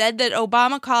and said that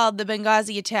Obama called the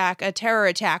Benghazi attack a terror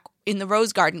attack in the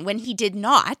Rose Garden when he did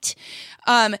not,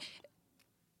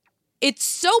 it's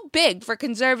so big for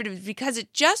conservatives because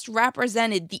it just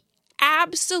represented the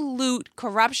absolute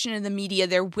corruption of the media,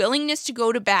 their willingness to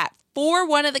go to bat for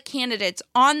one of the candidates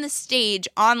on the stage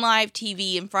on live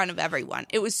TV in front of everyone.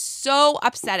 It was so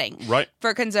upsetting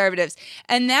for conservatives.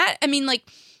 And that, I mean, like,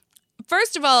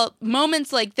 first of all,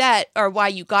 moments like that are why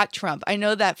you got Trump. I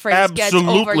know that phrase gets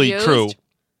overused. True.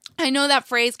 I know that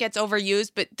phrase gets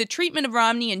overused, but the treatment of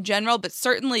Romney in general, but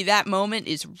certainly that moment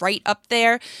is right up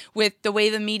there with the way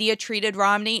the media treated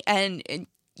Romney. And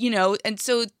you know, and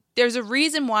so there's a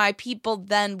reason why people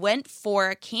then went for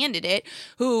a candidate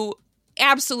who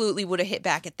absolutely would have hit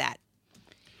back at that.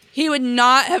 He would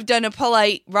not have done a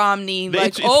polite Romney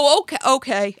like,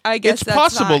 okay, I guess it's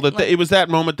possible that it was that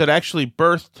moment that actually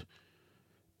birthed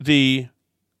the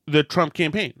Trump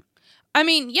campaign. I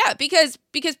mean, yeah, because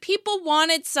people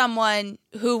wanted someone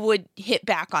who would hit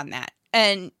back on that.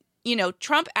 And, you know,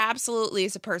 Trump absolutely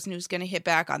is a person who's going to hit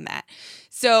back on that.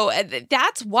 So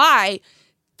that's why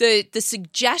the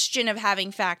suggestion of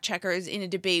having fact checkers in a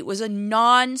debate was a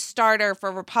non-starter for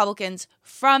Republicans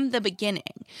from the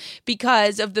beginning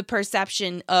because of the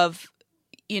perception of,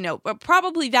 you know,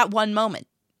 probably that one moment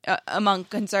among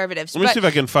conservatives. Let me see if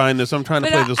I can find this. I'm trying to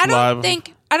play this live.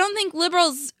 I don't think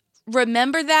liberals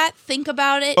remember that, think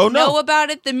about it, know about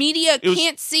it. The media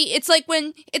can't see. It's like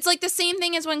the same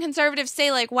thing as when conservatives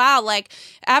say, like, wow, like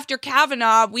after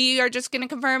Kavanaugh, we are just going to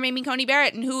confirm Amy Coney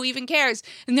Barrett and who even cares?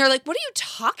 And they're like, what are you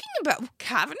talking about?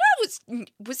 Kavanaugh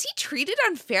was he treated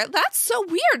unfair? That's so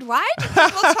weird. Why do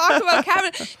people talk about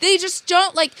Kavanaugh? They just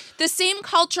don't, like, the same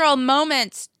cultural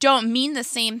moments don't mean the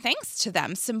same things to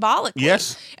them symbolically.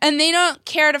 Yes. And they don't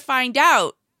care to find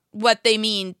out what they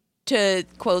mean to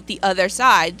quote the other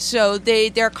side, so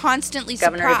they're constantly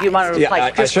Governor, surprised. if you want to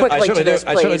reply just quickly to this, please.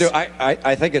 I certainly do.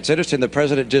 I think it's interesting. The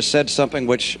president just said something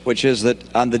which is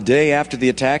that on the day after the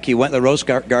attack, he went to the Rose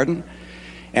Garden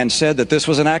and said that this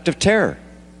was an act of terror.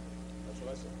 That's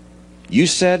what I said. You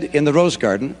said in the Rose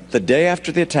Garden, the day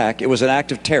after the attack, it was an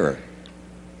act of terror.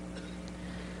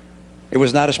 It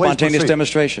was not a spontaneous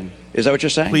demonstration. Is that what you're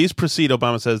saying? Please proceed,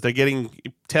 Obama says. They're getting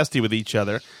testy with each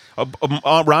other.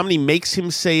 Romney makes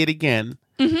him say it again.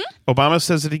 Mm-hmm. Obama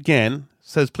says it again,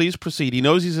 says, please proceed. He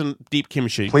knows he's in deep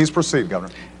kimchi. Please proceed,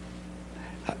 Governor.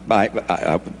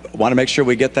 I want to make sure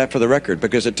we get that for the record,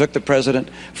 because it took the president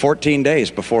 14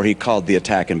 days before he called the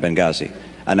attack in Benghazi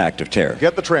an act of terror.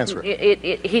 Get the transcript.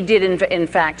 He did, in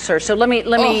fact, sir. So let me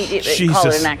call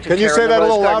it an act of terror. Can you say that a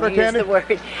little louder, Candy?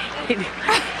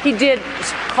 He did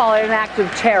call it an act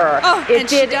of terror. It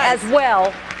did as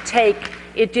well take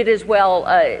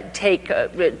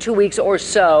 2 weeks or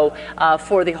so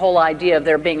for the whole idea of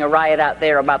there being a riot out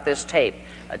there about this tape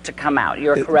to come out.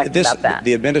 You're correct about that.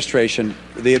 The administration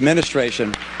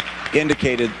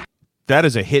indicated. That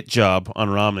is a hit job on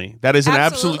Romney. That is an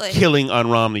absolute killing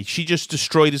on Romney. She just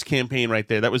destroyed his campaign right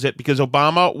there. That was it, because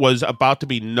Obama was about to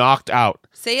be knocked out.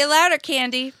 Say it louder,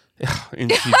 Candy.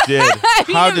 And she did.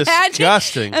 How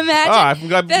disgusting. Imagine.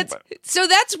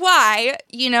 That's why,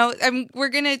 you know, we're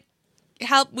going to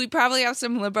help. We probably have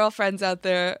some liberal friends out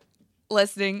there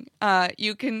listening.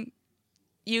 You can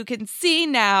see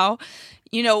now,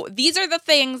 you know, these are the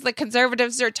things that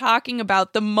conservatives are talking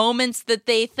about, the moments that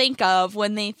they think of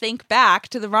when they think back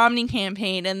to the Romney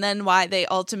campaign and then why they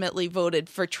ultimately voted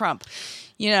for Trump.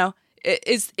 You know,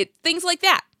 it things like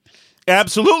that.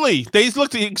 Absolutely. They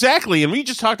looked exactly. And we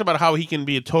just talked about how he can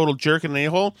be a total jerk and an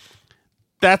a-hole.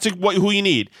 That's who you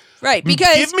need. Right,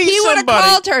 because he would have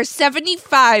called her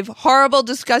 75 horrible,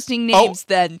 disgusting names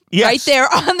then. Yes. Right there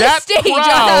on the stage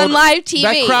on live TV.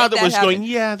 That crowd that was going,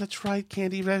 yeah, that's right,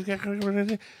 Candy.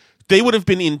 They would have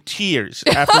been in tears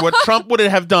after what Trump would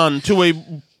have done to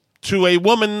a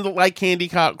woman like Candy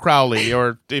Crowley,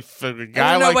 or if a guy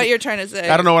I don't know what you're trying to say.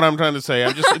 I don't know what I'm trying to say.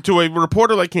 I'm just to a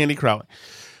reporter like Candy Crowley.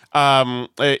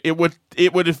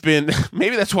 it would have been,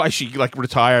 maybe that's why she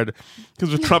retired,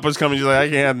 because when Trump was coming, she's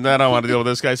like, I don't want to deal with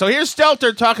this guy. So here's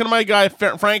Stelter talking to my guy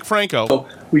Frank Franco. So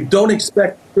we don't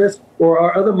expect Chris or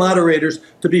our other moderators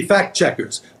to be fact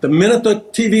checkers. The minute the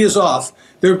TV is off,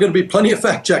 there are going to be plenty of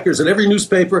fact checkers in every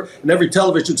newspaper and every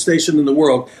television station in the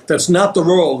world. That's not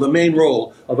the main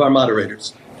role of our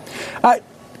moderators.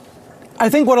 I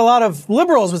think what a lot of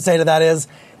liberals would say to that is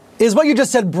what you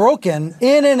just said broken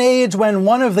in an age when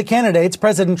one of the candidates,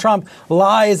 President Trump,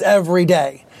 lies every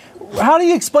day. How do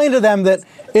you explain to them that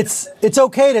it's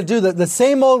okay to do the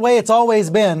same old way it's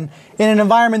always been in an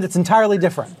environment that's entirely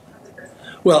different?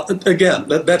 Well, again,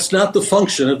 that's not the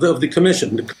function of the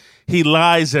commission. He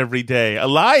lies every day. A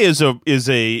lie is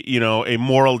a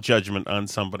moral judgment on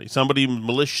somebody. Somebody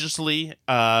maliciously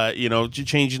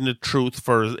changing the truth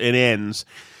for it ends.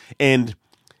 And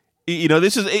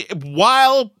this is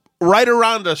while right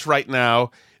around us right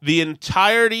now, the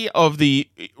entirety of the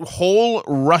whole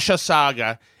Russia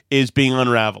saga is being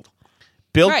unraveled.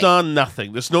 Built on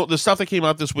nothing. The stuff that came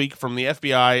out this week from the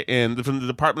FBI and from the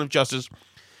Department of Justice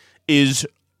is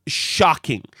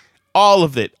shocking. All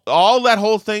of it. All that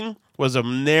whole thing was a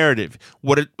narrative.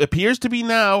 What it appears to be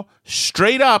now,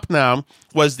 straight up now,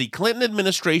 was the Clinton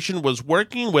administration was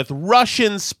working with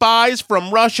Russian spies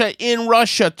from Russia in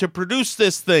Russia to produce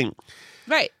this thing.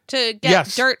 Right, to get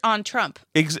dirt on Trump.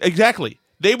 Exactly.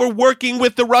 They were working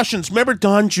with the Russians. Remember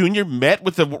Don Jr. met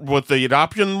with the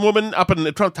adoption woman up in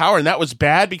the Trump Tower, and that was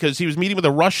bad because he was meeting with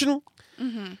a Russian?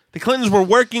 Mm-hmm. The Clintons were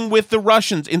working with the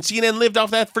Russians, and CNN lived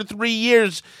off that for 3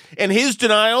 years, and his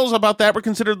denials about that were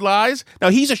considered lies. Now,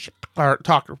 he's a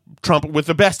talker, Trump, with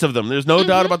the best of them. There's no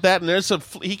doubt about that,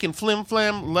 and he can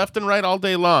flim-flam left and right all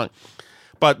day long.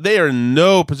 But they are in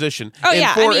no position. Oh,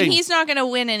 yeah. I mean, he's not going to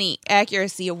win any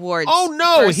accuracy awards. Oh,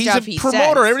 no. He's a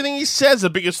promoter. Everything he says, the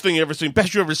biggest thing you ever seen,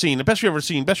 best you ever seen, the best you ever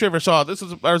seen, best you ever saw.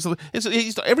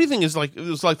 Everything is like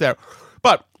that.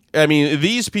 But I mean,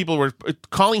 these people were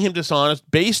calling him dishonest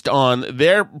based on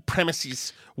their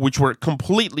premises, which were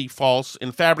completely false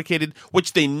and fabricated,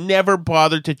 which they never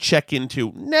bothered to check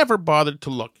into, never bothered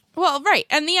to look. Well, right.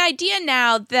 And the idea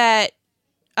now that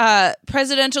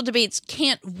presidential debates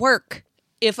can't work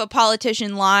if a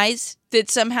politician lies, that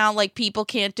somehow people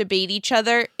can't debate each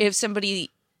other if somebody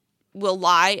will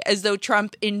lie, as though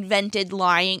Trump invented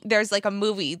lying. There's a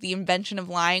movie, The Invention of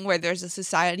Lying, where there's a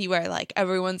society where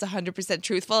everyone's 100%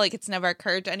 truthful. It's never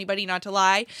occurred to anybody not to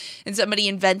lie, and somebody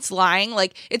invents lying.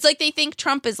 It's they think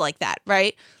Trump is like that,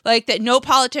 right? That no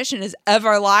politician has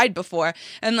ever lied before,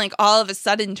 and all of a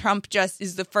sudden Trump just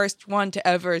is the first one to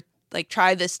ever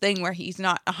try this thing where he's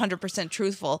not 100%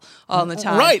 truthful all the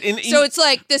time. Right. So it's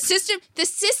the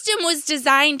system was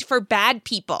designed for bad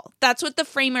people. That's what the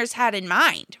framers had in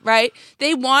mind, right?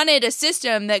 They wanted a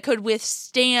system that could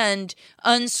withstand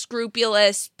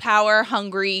unscrupulous,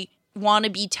 power-hungry,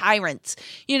 wannabe tyrants,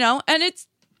 and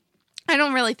I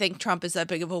don't really think Trump is that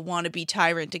big of a wannabe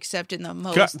tyrant, except in the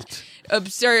most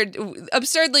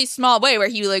absurdly small way, where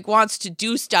he wants to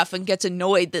do stuff and gets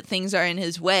annoyed that things are in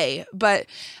his way. But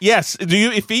yes,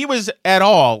 if he was at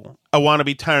all a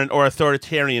wannabe tyrant or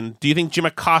authoritarian, do you think Jim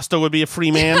Acosta would be a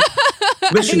free man?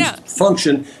 Mission's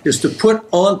function is to put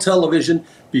on television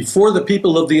before the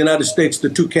people of the United States the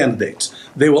two candidates.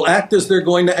 They will act as they're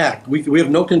going to act. We have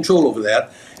no control over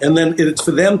that. And then it's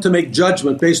for them to make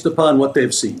judgment based upon what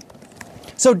they've seen.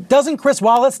 So doesn't Chris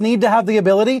Wallace need to have the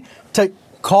ability to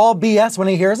call BS when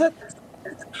he hears it?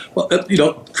 Well,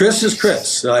 Chris is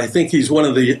Chris. I think he's one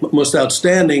of the most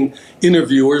outstanding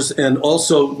interviewers and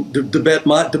also debate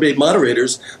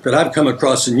moderators that I've come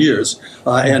across in years.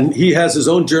 And he has his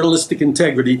own journalistic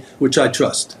integrity, which I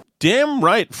trust. Damn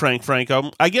right, Frank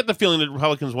Franco. I get the feeling that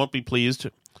Republicans won't be pleased.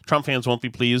 Trump fans won't be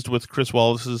pleased with Chris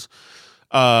Wallace's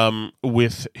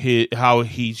with how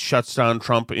he shuts down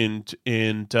Trump and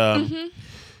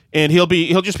he'll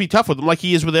just be tough with them like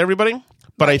he is with everybody.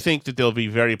 But I think that they'll be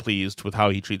very pleased with how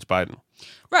he treats Biden.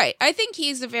 Right. I think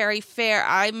he's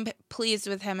I'm pleased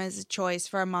with him as a choice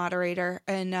for a moderator.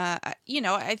 And, I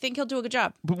think he'll do a good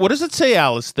job. But what does it say,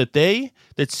 Alice, that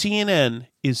CNN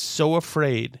is so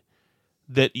afraid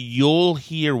that you'll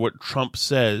hear what Trump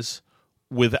says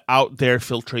without their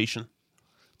filtration?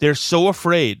 They're so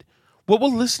afraid. What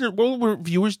will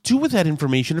viewers do with that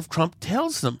information if Trump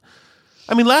tells them?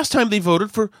 I mean, last time they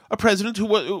voted for a president who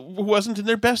wasn't in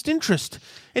their best interest,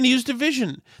 and he used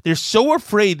division. They're so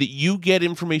afraid that you get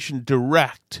information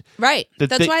direct. Right.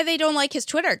 That's why they don't like his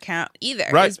Twitter account either.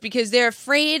 Right. It's because they're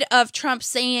afraid of Trump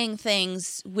saying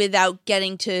things without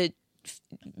getting to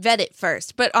vet it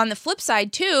first. But on the flip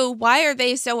side, too, why are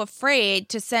they so afraid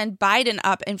to send Biden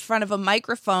up in front of a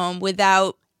microphone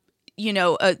without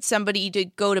somebody to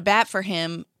go to bat for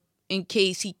him in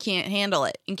case he can't handle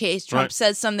it, in case Trump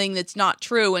says something that's not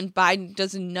true and Biden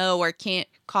doesn't know or can't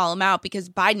call him out because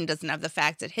Biden doesn't have the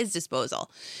facts at his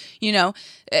disposal,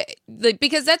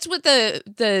 because that's what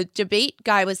the debate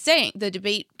guy was saying. The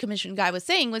debate commission guy was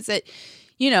saying was that,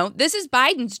 this is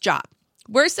Biden's job.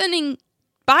 We're sending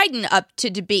Biden up to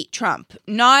debate Trump,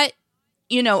 not,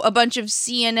 a bunch of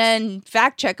CNN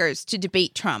fact checkers to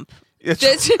debate Trump.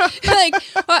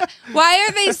 Why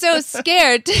are they so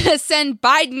scared to send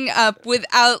Biden up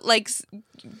without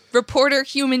reporter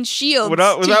human shields?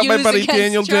 Without my buddy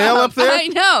Daniel Dale up there? I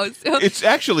know. So.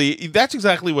 That's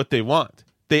exactly what they want.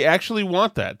 They actually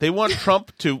want that. They want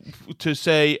Trump to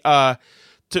say,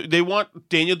 they want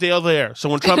Daniel Dale there. So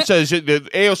when Trump says the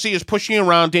AOC is pushing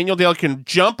around, Daniel Dale can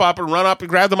jump up and run up and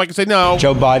grab the mic and say no.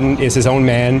 Joe Biden is his own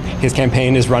man. His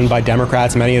campaign is run by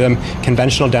Democrats, many of them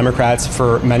conventional Democrats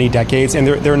for many decades, and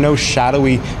there are no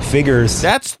shadowy figures.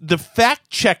 That's the fact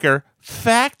checker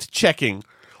fact-checking.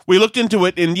 We looked into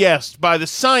it, and yes, by the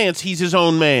science, he's his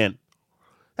own man.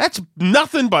 That's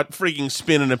nothing but freaking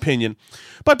spin and opinion.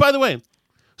 But by the way,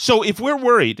 so if we're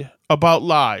worried about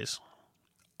lies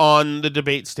on the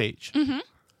debate stage,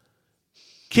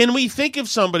 can we think of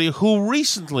somebody who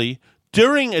recently,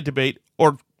 during a debate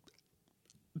or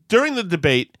during the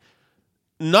debate,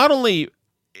 not only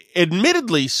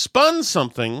admittedly spun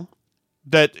something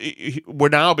that we're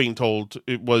now being told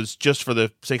it was just for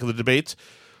the sake of the debates,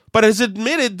 but has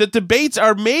admitted that debates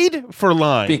are made for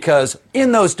lying? Because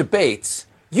in those debates,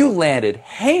 you landed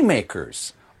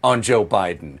haymakers on Joe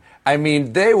Biden. I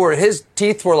mean, his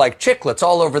teeth were like chiclets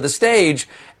all over the stage.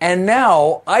 And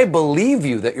now I believe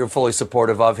you that you're fully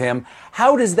supportive of him.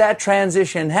 How does that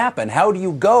transition happen? How do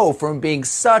you go from being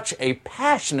such a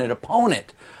passionate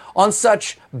opponent on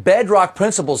such bedrock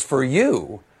principles for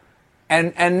you,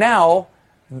 and now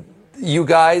you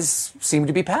guys seem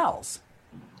to be pals?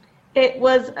 It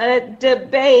was a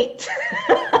debate.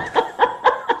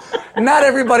 Not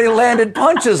everybody landed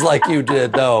punches like you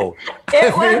did, though.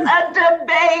 It was a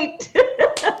debate.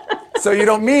 So you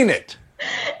don't mean it?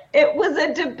 It was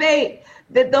a debate.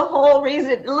 That the whole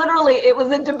reason, literally, it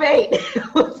was a debate.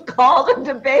 It was called a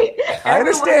debate. I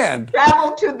understand.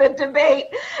 Traveled to the debate.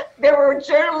 There were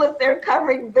journalists there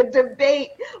covering the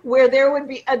debate where there would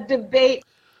be a debate.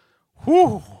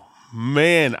 Whew.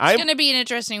 Man, it's going to be an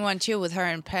interesting one too with her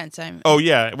and Pence. Oh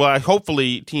yeah, well,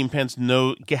 hopefully Team Pence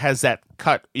has that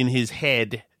cut in his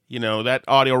head. That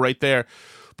audio right there.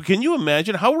 But can you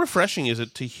imagine how refreshing is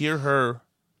it to hear her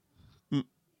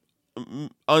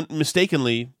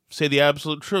mistakenly say the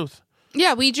absolute truth?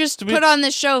 Yeah, we just put on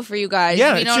this show for you guys.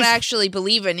 Yeah, we don't actually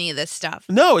believe any of this stuff.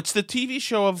 No, it's the TV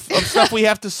show of stuff we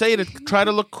have to say to try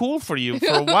to look cool for you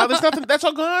for a while. There's nothing. That's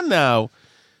all gone now.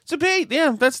 Debate,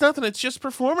 yeah, that's nothing. It's just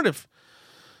performative.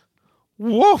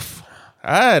 Woof.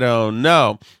 I don't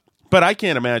know, but I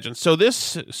can't imagine. So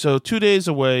 2 days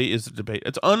away is the debate.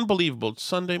 It's unbelievable. It's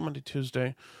Sunday, Monday,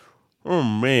 Tuesday. Oh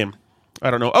man,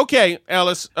 I don't know. Okay,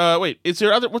 Alice. Wait,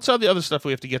 what's all the other stuff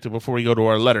we have to get to before we go to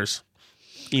our letters,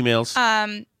 emails?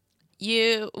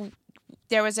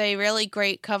 There was a really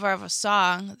great cover of a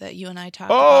song that you and I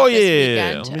talked about this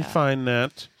weekend. Let me find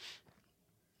that.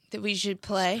 That we should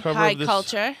play. Cover High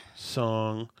Culture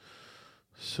song.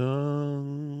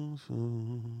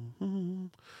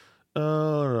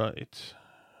 All right,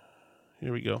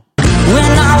 here we go. When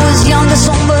I was younger,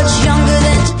 so much younger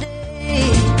than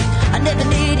today, I never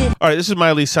needed. All right, this is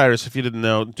Miley Cyrus, if you didn't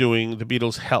know, doing the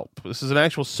Beatles' Help. This is an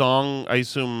actual song, I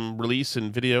assume, release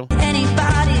and video.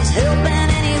 Anybody's helping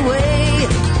anyway,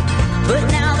 but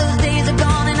now those days are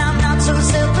gone and I'm not so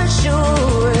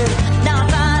self-assured. Now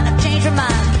I changed my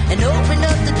mind and opened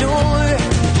up the door.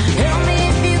 Help me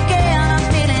if you can, I'm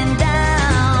feeling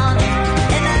down,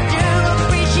 and I do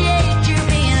appreciate you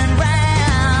being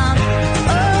around.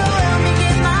 Oh, help me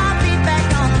get my feet back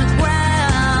on the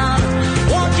ground.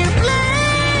 Won't you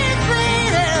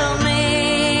please help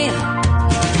me?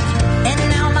 And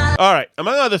now all right,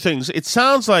 among other things, it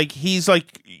sounds like he's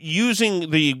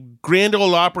using the Grand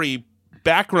Ole Opry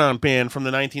background band from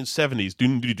the 1970s.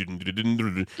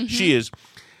 She is.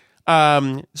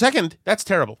 Second, that's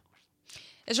terrible.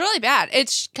 It's really bad.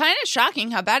 It's kind of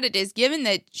shocking how bad it is, given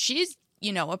that she's,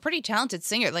 a pretty talented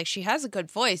singer. Like, she has a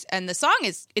good voice, and the song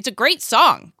it's a great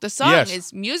song. The song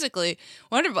is musically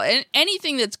wonderful, and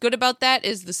anything that's good about that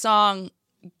is the song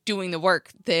doing the work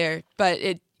there. But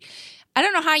I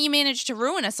don't know how you manage to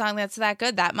ruin a song that's that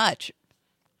good that much.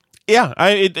 Yeah,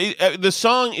 the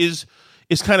song is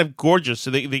is kind of gorgeous. So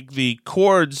the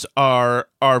chords are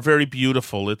very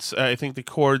beautiful. I think the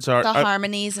chords are the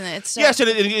harmonies and it's yes, and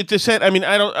it said. I mean,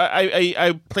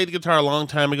 I played the guitar a long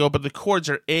time ago, but the chords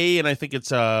are A, and I think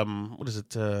it's what is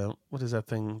it? What is that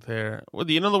thing there? What,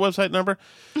 do you know the website number?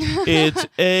 It's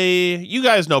A. You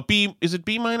guys know B. Is it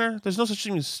B minor? There's no such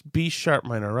thing as B sharp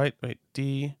minor, right? Wait,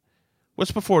 D.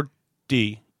 What's before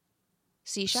D?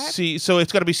 C sharp? C, so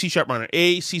it's got to be C sharp minor.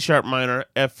 A, C sharp minor,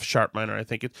 F sharp minor, I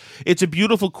think. It's a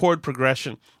beautiful chord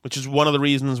progression, which is one of the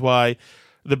reasons why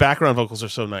the background vocals are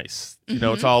so nice. You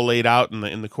know, it's all laid out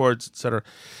in the chords, etc.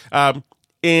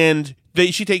 And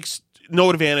she takes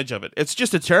no advantage of it. It's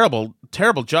just a terrible,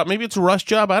 terrible job. Maybe it's a rush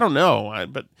job. I don't know.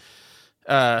 But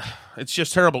it's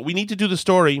just terrible. We need to do the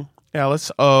story,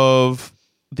 Alice, of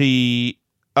the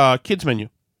kids menu.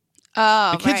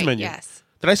 Oh, the kids right, menu. yes.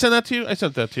 Did I send that to you? I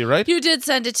sent that to you, right? You did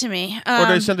send it to me. Or did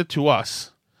I send it to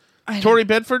us? Tory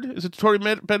Bedford? Is it Tory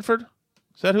Bedford?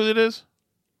 Is that who it is?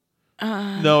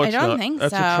 No, it's not. I don't think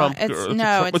That's so. a Trump.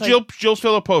 It's Jill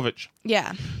Filipovich.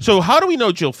 Yeah. So how do we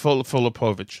know Jill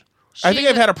Filipovich? I think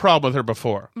I've had a problem with her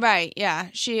before. Right, yeah.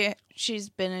 She's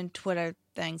been in Twitter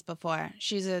things before.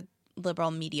 She's a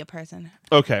liberal media person.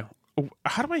 Okay.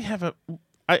 How do I have a...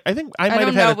 I think I might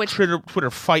have had a Twitter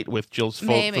fight with Jill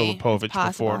Filipovich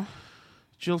before.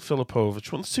 Jill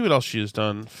Filipovich. Well, let's see what else she has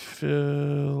done. Filipovich.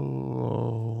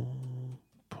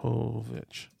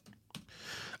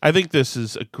 I think this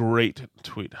is a great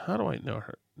tweet. How do I know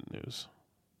her news?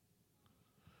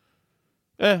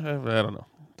 I don't know.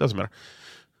 Doesn't matter.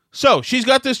 So, she's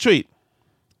got this tweet.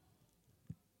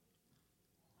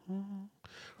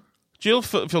 Jill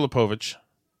Filipovich.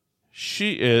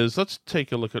 She is... Let's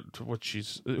take a look at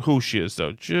who she is,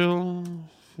 though. Jill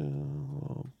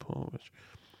Filipovich.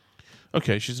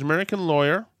 Okay, she's an American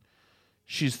lawyer.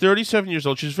 She's 37 years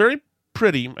old. She's very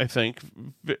pretty, I think,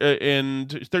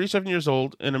 and 37 years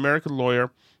old, an American lawyer.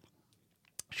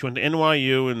 She went to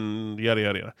NYU and yada,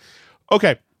 yada, yada.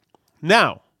 Okay,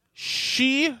 now,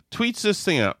 she tweets this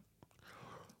thing out.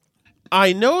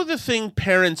 I know the thing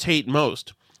parents hate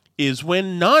most is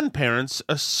when non-parents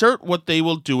assert what they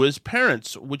will do as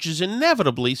parents, which is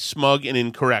inevitably smug and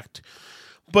incorrect.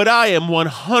 But I am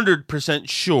 100%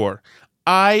 sure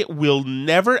I will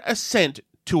never assent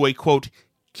to a, quote,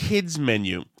 kids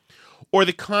menu or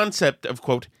the concept of,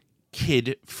 quote,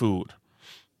 kid food.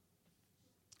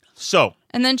 So.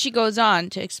 And then she goes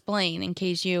on to explain, in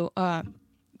case you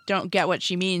don't get what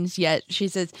she means yet. She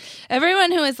says,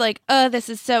 everyone who is like, oh, this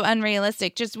is so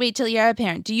unrealistic, just wait till you're a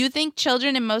parent. Do you think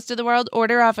children in most of the world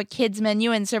order off a kid's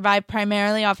menu and survive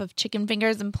primarily off of chicken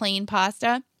fingers and plain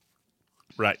pasta?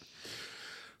 Right.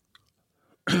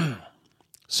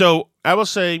 So I will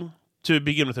say, to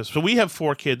begin with this, so we have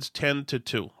 4 kids, 10 to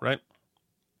 2, right?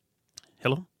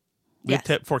 Hello? We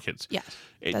have 4 kids. Yes.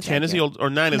 10 is the old, or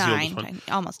 9 is the oldest one.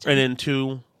 Almost 10. And then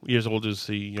 2 years old is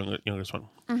the youngest one.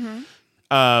 Mm-hmm.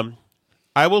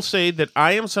 I will say that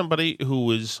I am somebody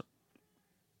who is...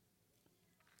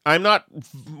 I'm not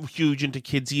huge into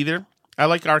kids either. I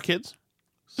like our kids.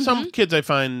 Some kids I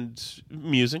find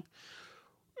amusing.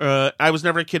 I was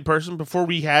never a kid person. Before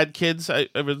we had kids, have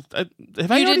I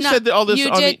already said all this?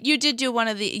 You did do one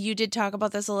of the. You did talk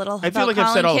about this a little. I feel like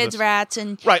I've said all kids of this. Rats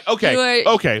and right. Okay.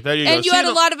 Okay. There you go. And you had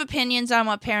a lot of opinions on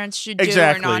what parents should do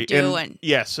or not do. And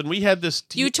yes, and we had this.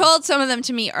 You told some of them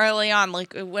to me early on,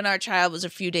 like when our child was a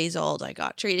few days old. I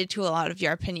got treated to a lot of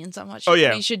your opinions on what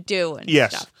we should do and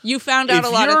stuff. You found out a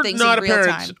lot of things in real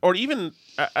time, or even.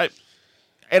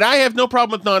 And I have no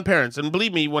problem with non-parents. And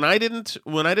believe me, when I didn't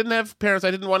have parents,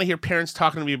 I didn't want to hear parents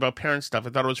talking to me about parent stuff. I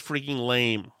thought it was freaking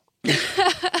lame.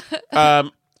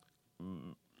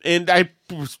 And I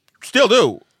still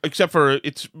do, except for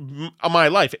it's my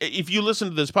life. If you listen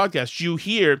to this podcast, you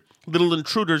hear little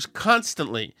intruders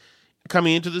constantly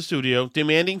coming into the studio,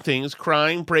 demanding things,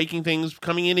 crying, breaking things,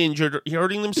 coming in injured,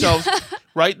 hurting themselves.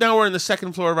 Right now, we're in the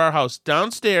second floor of our house.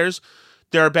 Downstairs,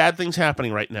 there are bad things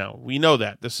happening right now. We know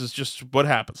that. This is just what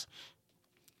happens.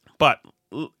 But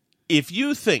if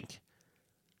you think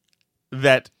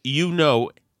that you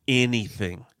know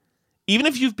anything, even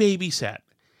if you've babysat,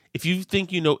 if you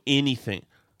think you know anything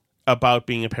about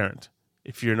being a parent,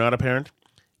 if you're not a parent,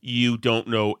 you don't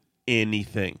know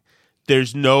anything.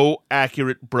 There's no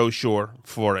accurate brochure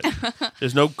for it.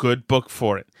 There's no good book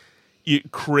for it. You're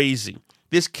crazy.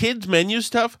 This kids menu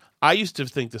stuff, I used to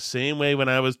think the same way when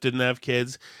I didn't have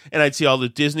kids, and I'd see all the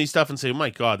Disney stuff and say, oh my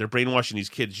God, they're brainwashing these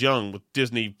kids young with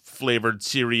Disney-flavored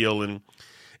cereal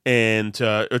and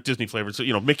Disney flavored, so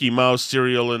Mickey Mouse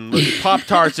cereal and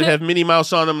Pop-Tarts that have Minnie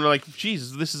Mouse on them, and they're like,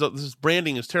 Jesus, this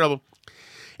branding is terrible.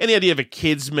 And the idea of a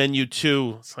kids menu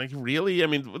too. It's like, really? I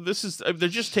mean, they're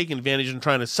just taking advantage and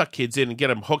trying to suck kids in and get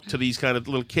them hooked to these kind of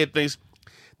little kid things.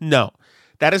 No,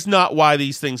 that is not why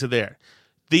these things are there.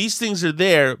 These things are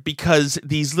there because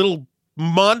these little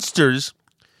monsters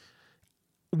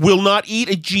will not eat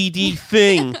a GD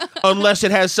thing unless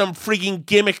it has some freaking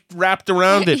gimmick wrapped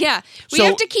around it. Yeah, we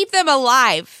have to keep them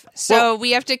alive, so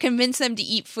we have to convince them to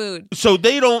eat food. So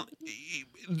they don't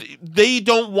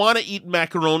want to eat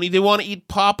macaroni. They want to eat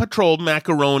Paw Patrol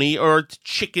macaroni or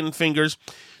chicken fingers.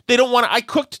 They don't want to. I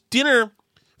cooked dinner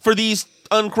for these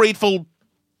ungrateful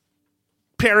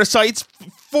parasites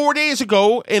 4 days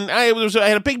ago, and I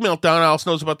had a big meltdown. Alice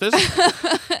knows about this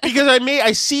because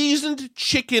I seasoned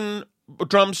chicken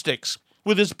drumsticks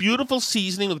with this beautiful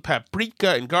seasoning with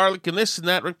paprika and garlic and this and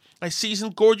that. I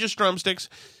seasoned gorgeous drumsticks,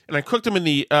 and I cooked them in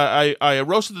the. I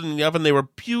roasted them in the oven. They were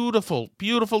beautiful,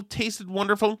 beautiful, tasted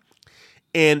wonderful,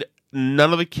 and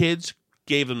none of the kids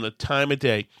gave them the time of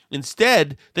day.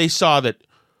 Instead, they saw that.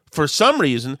 For some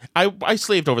reason, I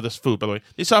slaved over this food, by the way.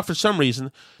 They saw for some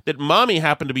reason that Mommy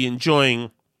happened to be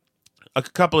enjoying a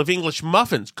couple of English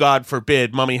muffins. God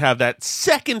forbid Mommy have that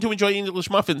second to enjoy English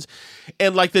muffins.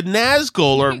 And like the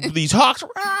Nazgul or these hawks,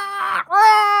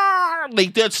 they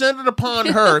descended upon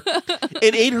her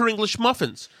and ate her English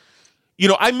muffins. You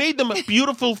know, I made them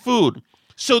beautiful food.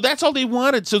 So that's all they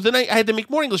wanted. So then I had to make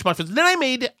more English muffins. Then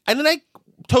I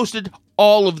toasted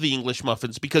all of the English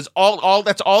muffins because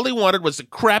that's all they wanted was the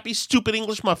crappy, stupid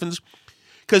English muffins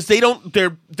because they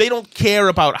don't care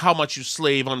about how much you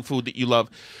slave on food that you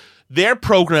love. They're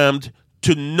programmed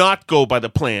to not go by the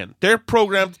plan. They're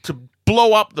programmed to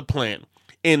blow up the plan.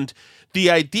 And the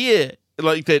idea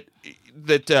like that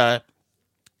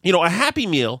a Happy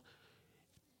Meal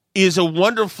is a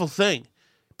wonderful thing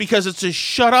because it's a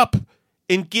shut up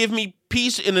and give me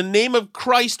peace in the name of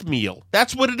Christ meal.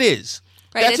 That's what it is.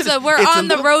 Right, we're on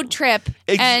the road trip,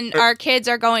 and our kids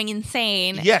are going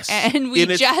insane. Yes. And we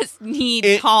just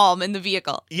need calm in the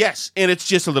vehicle. Yes, and it's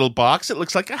just a little box. It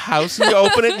looks like a house, and you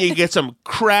open it, and you get some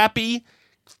crappy,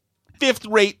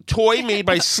 fifth-rate toy made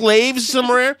by slaves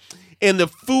somewhere, and the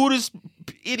food is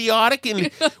idiotic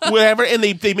and whatever, and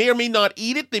they may or may not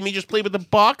eat it. They may just play with the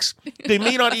box. They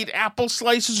may not eat apple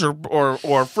slices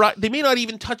or fry. They may not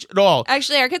even touch it at all.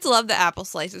 Actually, our kids love the apple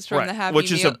slices from the Happy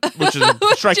Meal. Which is a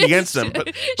strike against them.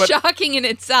 But shocking in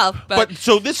itself. But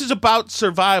so this is about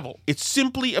survival. It's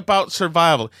simply about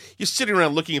survival. You're sitting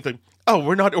around looking at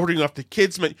we're not ordering off the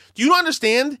kids' menu. Do you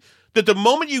understand that the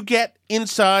moment you get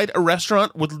inside a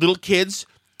restaurant with little kids,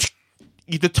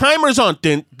 the timer's on.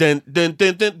 Dun, dun, dun,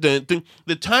 dun, dun, dun, dun.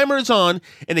 The timer is on,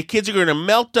 and the kids are going to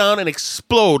melt down and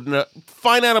explode in a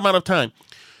finite amount of time.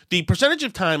 The percentage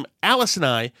of time Alice and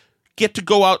I get to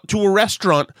go out to a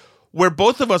restaurant where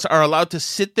both of us are allowed to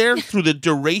sit there through the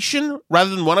duration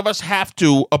rather than one of us have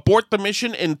to abort the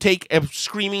mission and take a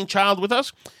screaming child with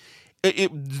us.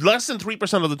 Less than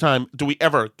 3% of the time do we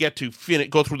ever get to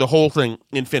go through the whole thing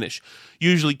and finish.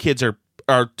 Usually kids are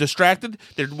distracted.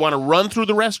 They want to run through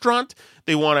the restaurant.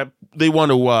 They want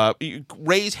to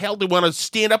raise hell. They want to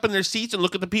stand up in their seats and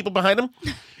look at the people behind them.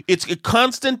 It's a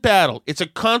constant battle. It's a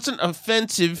constant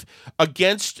offensive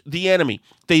against the enemy.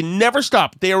 They never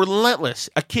stop. They are relentless.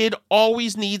 A kid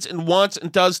always needs and wants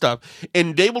and does stuff,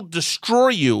 and they will destroy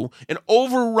you and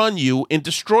overrun you and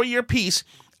destroy your peace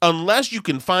unless you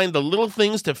can find the little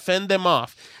things to fend them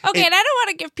off. Okay, and I don't want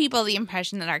to give people the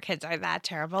impression that our kids are that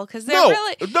terrible because they're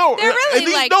really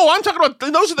I'm talking about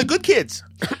those are the good kids.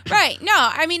 Right. No,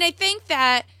 I mean, I think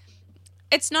that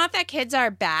it's not that kids are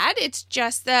bad. It's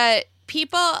just that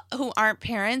people who aren't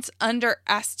parents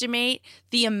underestimate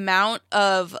the amount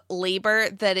of labor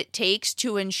that it takes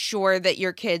to ensure that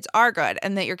your kids are good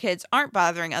and that your kids aren't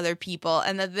bothering other people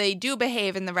and that they do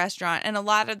behave in the restaurant. And a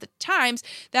lot of the times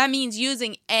that means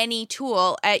using any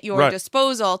tool at your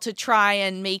disposal to try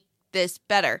and make this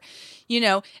better,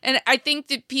 and I think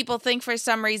that people think for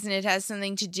some reason it has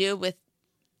something to do with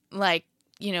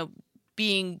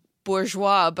being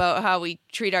bourgeois about how we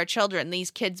treat our children, these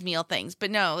kids' meal things.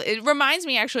 But no, it reminds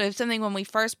me actually of something when we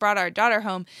first brought our daughter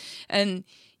home and,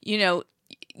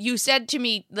 you said to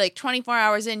me 24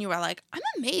 hours in, you were like, I'm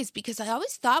amazed because I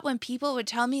always thought when people would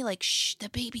tell me shh, the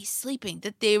baby's sleeping,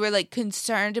 that they were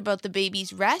concerned about the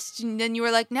baby's rest. And then you were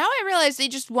like, now I realize they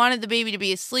just wanted the baby to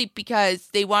be asleep because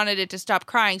they wanted it to stop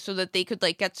crying so that they could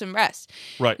get some rest.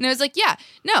 Right. And I was like, yeah,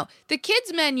 no, the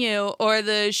kids menu or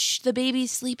the shh, the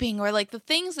baby's sleeping or the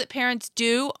things that parents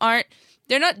do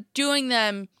they're not doing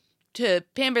them to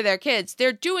pamper their kids.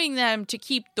 They're doing them to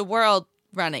keep the world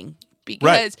running.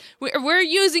 Because we're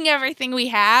using everything we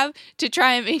have to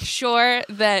try and make sure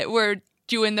that we're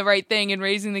doing the right thing and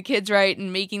raising the kids right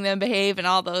and making them behave and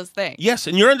all those things. Yes,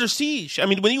 and you're under siege. I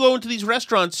mean, when you go into these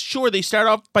restaurants, sure, they start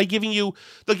off by they'll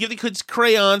give the kids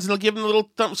crayons and they'll give them a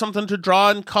little something to draw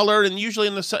and color, and usually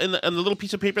in the little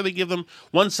piece of paper they give them,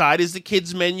 one side is the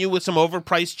kids' menu with some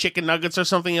overpriced chicken nuggets or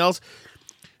something else.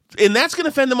 And that's going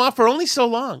to fend them off for only so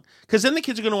long, because then the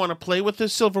kids are going to want to play with the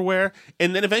silverware,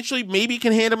 and then eventually maybe you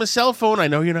can hand them a cell phone. I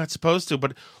know you're not supposed to,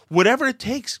 but whatever it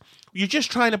takes, you're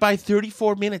just trying to buy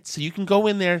 34 minutes so you can go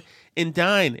in there and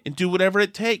dine and do whatever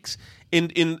it takes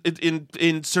and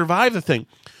survive the thing.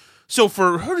 So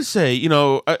for her to say,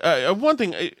 one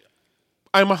thing,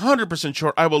 I'm 100%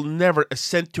 sure I will never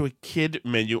assent to a kid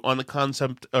menu on the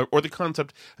concept or the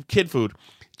concept of kid food.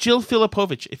 Jill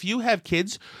Filipovich, if you have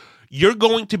kids, you're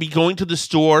going to be going to the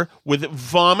store with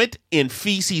vomit and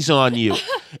feces on you.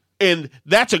 And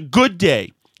that's a good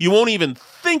day. You won't even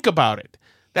think about it.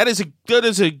 That is a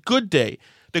good day.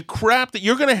 The crap that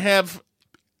you're going to have,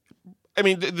 I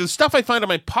mean, the stuff I find in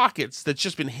my pockets that's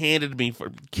just been handed to me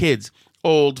for kids,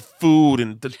 old food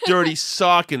and the dirty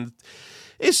sock, and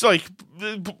it's like,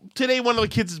 today one of the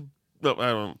kids,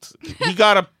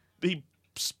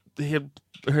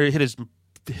 he hit his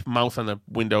mouth on the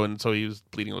window, and so he was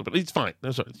bleeding a little bit. He's fine.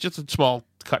 It's just a small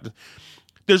cut.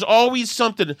 There's always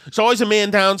something. There's always a man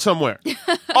down somewhere.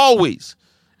 Always.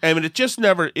 I mean, it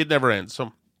never ends.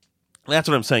 So that's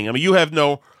what I'm saying. I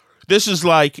mean, this is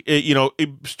like,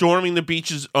 storming the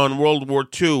beaches on World War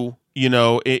II,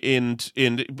 in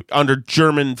under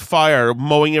German fire,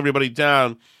 mowing everybody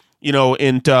down,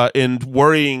 and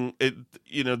worrying,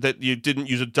 that you didn't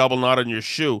use a double knot on your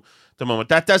shoe at the moment.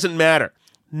 That doesn't matter.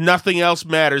 Nothing else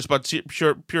matters but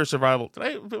pure survival.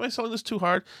 Am I selling this too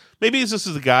hard? Maybe this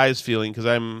is the guy's feeling because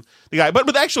I'm the guy.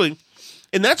 But actually,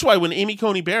 and that's why when Amy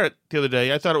Coney Barrett the other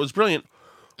day, I thought it was brilliant.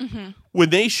 Mm-hmm.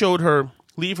 When they showed her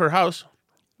leave her house.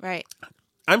 Right.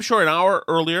 I'm sure an hour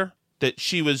earlier that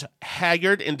she was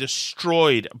haggard and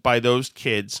destroyed by those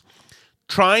kids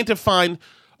trying to find,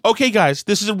 okay, guys,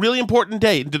 this is a really important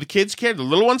day. Do the kids care? The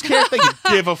little ones care? They can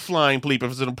give a flying bleep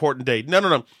if it's an important day.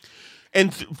 No.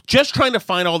 And just trying to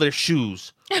find all their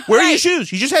shoes. Where are your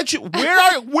shoes? You just had shoes.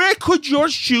 Where could your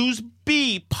shoes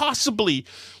be, possibly?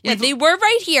 Yeah, they were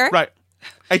right here. Right.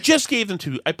 I just gave them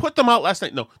to you. I put them out last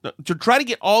night. No. To try to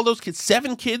get all those kids,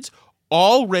 7 kids,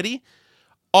 all ready,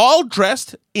 all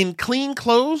dressed in clean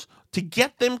clothes, to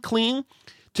get them clean,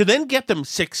 to then get them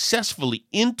successfully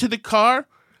into the car,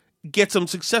 get them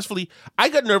successfully. I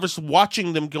got nervous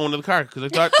watching them go into the car because I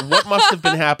thought, what must have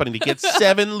been happening to get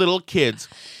 7 little kids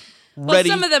ready.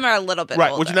 Well, some of them are a little bit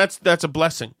right, older. Which that's a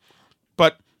blessing.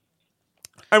 But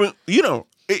I mean,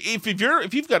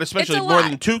 if you've got especially more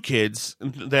than 2 kids,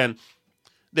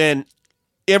 then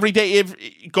every day if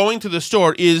going to the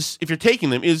store is, if you're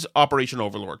taking them, is Operation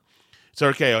Overlord. So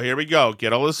okay, here we go.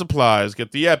 Get all the supplies.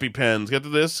 Get the EpiPens. Get to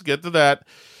this. Get to that.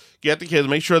 Get the kids.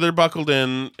 Make sure they're buckled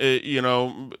in.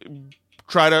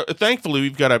 Try to. Thankfully,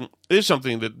 we've got there's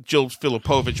something that Jill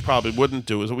Filipovich probably wouldn't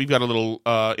do. Is that we've got a little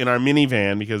in our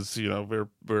minivan, because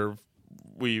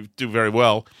we do very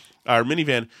well. Our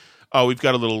minivan, we've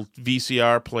got a little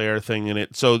VCR player thing in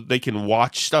it, so they can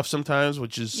watch stuff sometimes,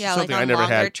 which is something like on I never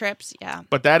longer had. Trips, yeah.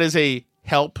 But that is a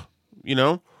help,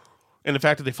 and the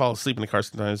fact that they fall asleep in the car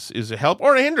sometimes is a help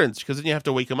or a hindrance, because then you have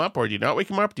to wake them up, or do you not wake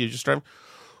them up? Do you just drive?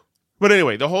 But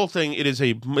anyway, the whole thing, is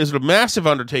a massive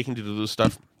undertaking to do this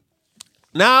stuff.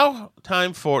 Now,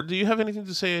 time for... Do you have anything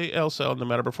to say else on the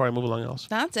matter before I move along else?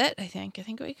 That's it, I think. I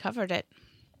think we covered it.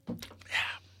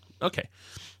 Yeah. Okay.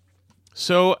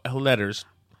 So, letters.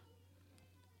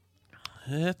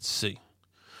 Let's see.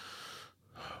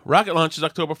 Rocket launch is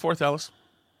October 4th, Alice.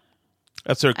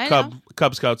 That's their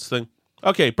Cub Scouts thing.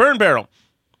 Okay, Burn Barrel.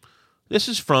 This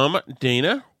is from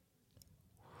Dana.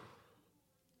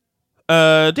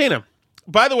 Dana.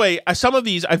 By the way, some of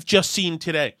these I've just seen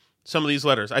today. Some of these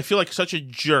letters. I feel like such a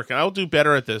jerk, and I'll do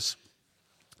better at this.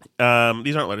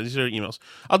 These aren't letters. These are emails.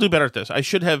 I'll do better at this. I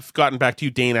should have gotten back to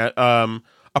you, Dana,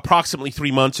 approximately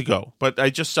 3 months ago. But I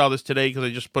just saw this today because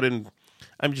I just put in...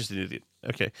 I'm just an idiot.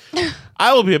 Okay.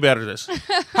 I will be better at this.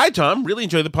 Hi, Tom. Really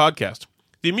enjoy the podcast.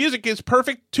 The music is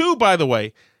perfect, too, by the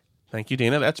way. Thank you,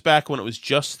 Dana. That's back when it was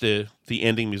just the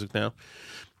ending music now.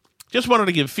 Just wanted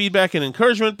to give feedback and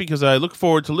encouragement because I look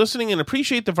forward to listening and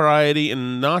appreciate the variety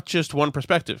and not just one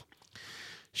perspective.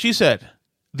 She said,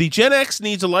 the Gen X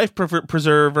Needs a Life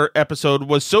Preserver episode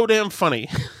was so damn funny.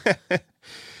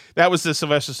 That was the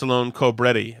Sylvester Stallone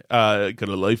Cobretti. Got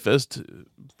a life vest?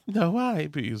 No, why?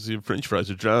 Because your French fries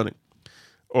are drowning.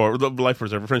 Or the Life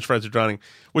Preserver, French fries are drowning,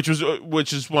 which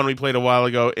is one we played a while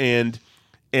ago, and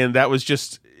that was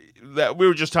just... that we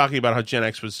were just talking about how Gen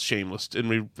X was shameless,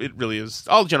 and it really is.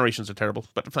 All generations are terrible,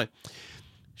 but fine.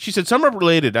 She said, "Somewhat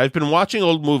related. I've been watching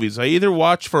old movies. I've been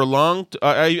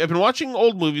watching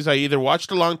old movies I either watched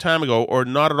a long time ago or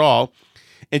not at all.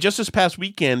 And just this past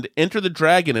weekend, Enter the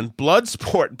Dragon and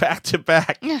Bloodsport back to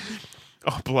back."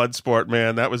 Oh, Bloodsport,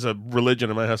 man, that was a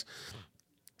religion in my house.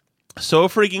 So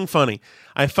freaking funny.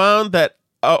 I found that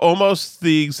almost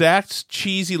the exact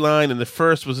cheesy line in the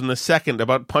first was in the second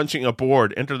about punching a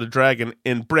board, Enter the Dragon,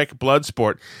 in Brick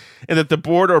Bloodsport, and that the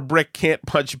board or brick can't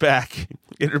punch back.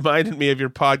 It reminded me of your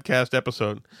podcast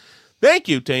episode. Thank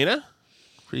you, Dana.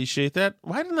 Appreciate that.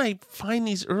 Why didn't I find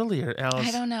these earlier, Alice?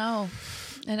 I don't know.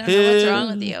 I don't know what's wrong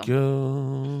with you.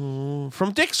 Go.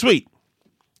 From Dick Sweet.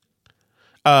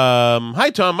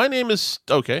 Hi, Tom. My name is...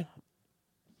 Okay.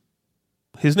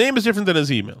 His name is different than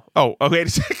his email. Oh, wait a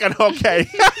second. Okay.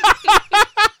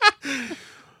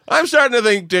 I'm starting to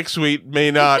think Dick Sweet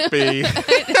may not be.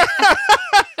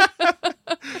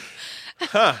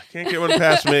 Can't get one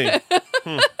past me.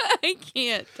 I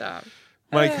can't, Tom.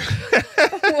 Mike.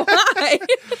 Why?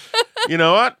 You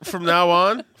know what? From now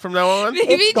on.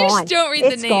 Maybe just don't read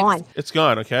the names. Gone. It's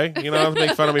gone, okay? You don't have to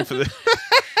make fun of me for this.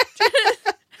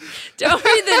 Don't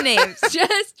read the names.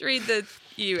 Just read the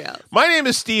emails. My name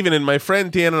is Steven, and my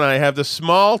friend Dan and I have the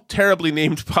small, terribly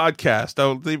named podcast.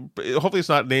 Hopefully it's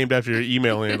not named after your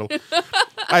email handle.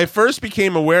 I first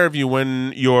became aware of you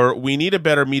when your We Need a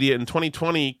Better Media in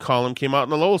 2020 column came out in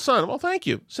the Lowell Sun. Well, thank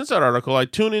you. Since that article, I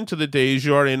tune into the days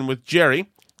you're in with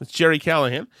Jerry. It's Jerry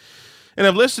Callahan. And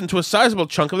I've listened to a sizable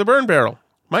chunk of the Burn Barrel.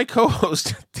 My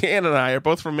co-host, Dan, and I are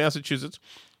both from Massachusetts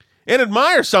and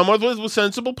admire someone with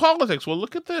sensible politics. Well,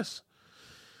 look at this.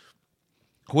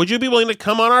 Would you be willing to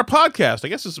come on our podcast? I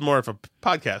guess this is more of a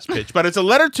podcast pitch, but it's a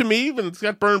letter to me, and it's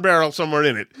got Burn Barrel somewhere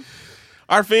in it.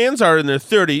 Our fans are in their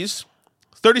 30s,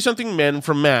 30-something men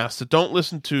from Mass that don't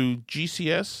listen to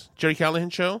GCS, Jerry Callahan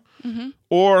Show,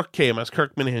 or KMS,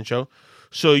 Kirk Minahan Show,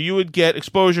 so you would get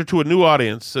exposure to a new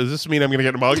audience. Does this mean I'm going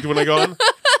to get mugged when I go on?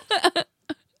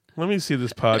 Let me see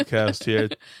this podcast here.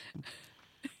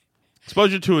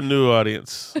 Exposure to a new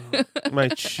audience. My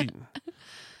cheat.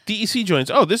 DEC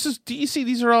joins. Oh, this is DEC.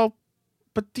 These are all...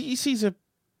 But DEC's a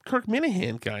Kirk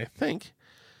Minahan guy, I think.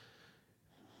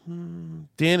 Dan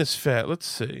is fat. Let's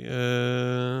see.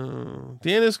 Dan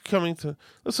is coming to...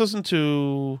 Let's listen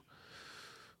to...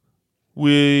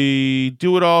 We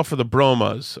do it all for the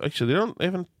bromas. Actually, they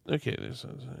haven't... Okay,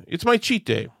 it's my cheat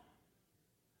day.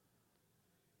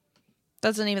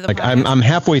 That's the name of the podcast. I'm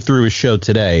halfway through a show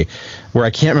today where I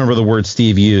can't remember the word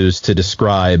Steve used to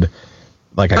describe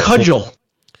like a cudgel.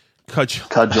 Cudgel.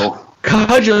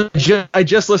 I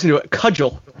just listened to it.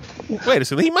 Cudgel. Wait a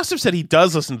second. He must have said he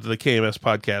does listen to the KMS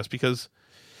podcast because,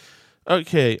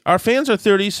 okay, our fans are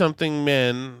 30-something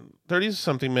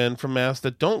men from Mass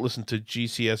that don't listen to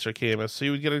GCS or KMS, so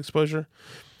you would get exposure.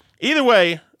 Either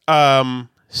way,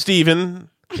 Stephen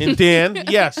and Dan,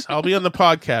 yes, I'll be on the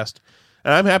podcast.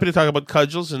 And I'm happy to talk about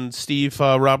cudgels and Steve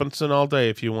Robinson all day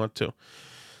if you want to.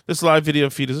 This live video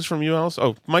feed, is this from you, Alice?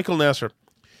 Oh, Michael Nasser.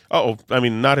 Oh, I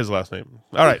mean, not his last name.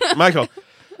 All right, Michael.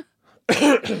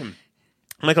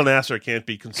 Michael Nasser can't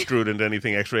be construed into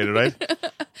anything X-rated, right?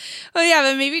 Well, yeah,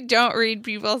 but maybe don't read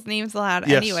people's names aloud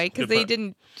anyway, because they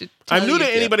didn't I'm new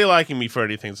to anybody liking me for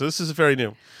anything, so this is very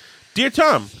new. Dear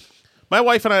Tom, my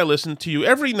wife and I listen to you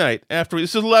every night after.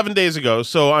 This is 11 days ago,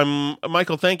 so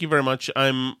Michael. Thank you very much.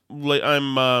 I'm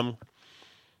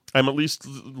at least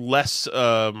less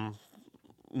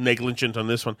negligent on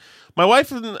this one. My wife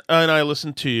and I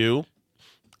listen to you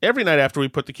every night after we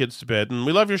put the kids to bed, and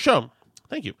we love your show.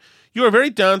 Thank you. You are very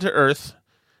down to earth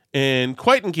and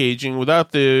quite engaging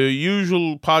without the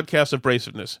usual podcast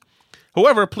abrasiveness.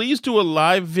 However, please do a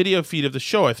live video feed of the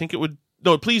show. I think it would.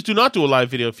 No, please do not do a live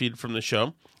video feed from the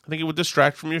show. I think it would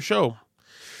distract from your show.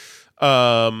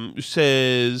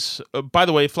 Says, by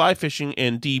the way, fly fishing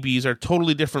and DBs are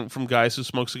totally different from guys who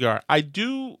smoke cigar. I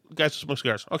do guys who smoke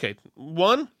cigars. Okay,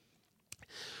 one,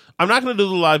 I'm not going to do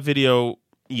the live video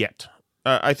yet.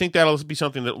 I think that'll be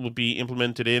something that will be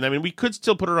implemented in. I mean, we could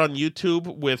still put it on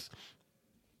YouTube with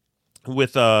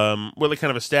a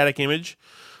kind of a static image.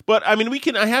 But I mean,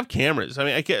 I have cameras. I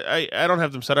mean, I don't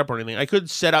have them set up or anything. I could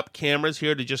set up cameras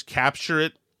here to just capture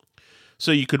it,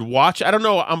 so you could watch. I don't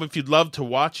know if you'd love to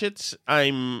watch it.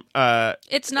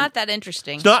 It's not that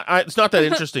interesting. It's not that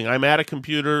interesting. I'm at a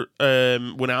computer.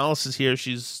 When Alice is here,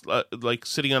 she's like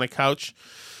sitting on a couch.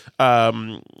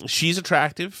 She's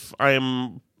attractive. I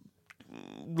am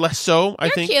less so. I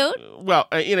think. You're cute. Well,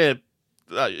 in a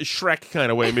Shrek kind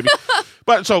of way, maybe.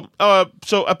 But I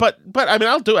mean,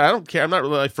 I'll do it. I don't care. I'm not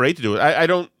really afraid to do it. I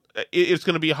don't. It's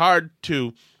going to be hard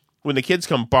to when the kids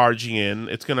come barging in.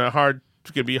 It's going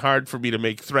to be hard for me to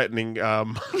make threatening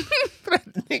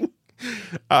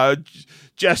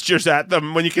gestures at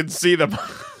them when you can see them.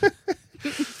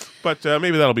 But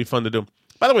maybe that'll be fun to do.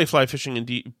 By the way, fly fishing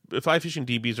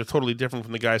DBs are totally different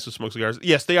from the guys who smoke cigars.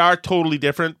 Yes, they are totally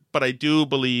different, but I do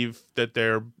believe that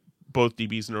they're both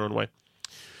DBs in their own way.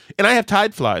 And I have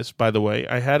tied flies, by the way.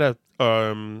 I had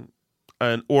an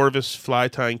Orvis fly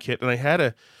tying kit, and I had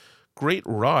a great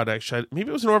rod, actually. Maybe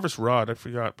it was an Orvis rod, I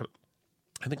forgot. But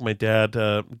I think my dad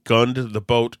gunned the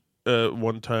boat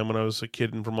one time when I was a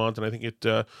kid in Vermont, and I think it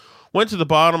went to the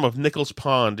bottom of Nichols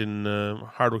Pond in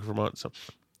Hardwick, Vermont. So,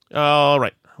 all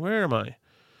right, where am I?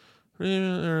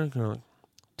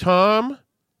 Tom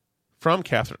from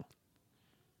Catherine.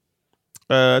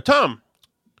 Tom,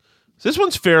 this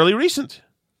one's fairly recent.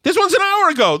 This one's an hour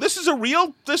ago. This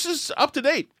is up to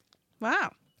date.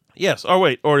 Wow. Yes. Oh,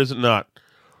 wait. Or is it not?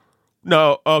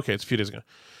 No. Okay. It's a few days ago.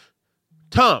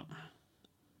 Tom.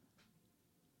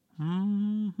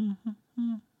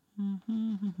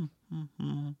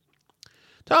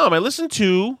 Tom, I listen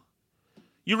to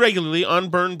you regularly on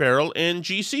Burn Barrel and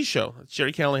GC Show. It's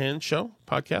Jerry Callahan's show,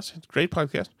 podcast. It's a great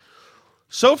podcast.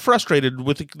 So frustrated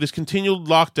with this continual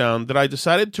lockdown that I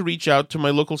decided to reach out to my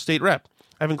local state rep.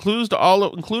 I've included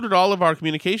all of our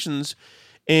communications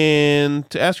and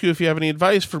to ask you if you have any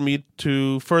advice for me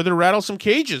to further rattle some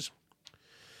cages.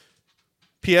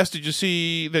 P.S. Did you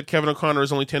see that Kevin O'Connor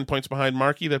is only 10 points behind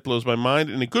Markey? That blows my mind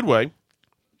in a good way.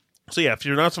 So yeah, if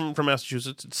you're not someone from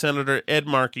Massachusetts, it's Senator Ed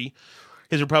Markey.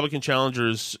 His Republican challenger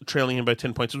is trailing him by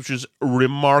 10 points, which is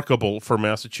remarkable for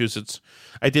Massachusetts.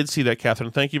 I did see that,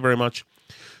 Catherine. Thank you very much.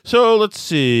 So let's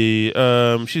see.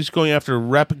 She's going after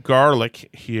Rep. Garlic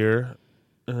here.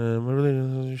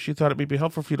 She thought it may be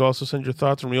helpful for you to also send your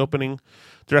thoughts on reopening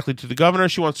directly to the governor.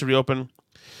 She wants to reopen.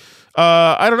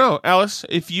 I don't know, Alice.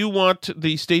 If you want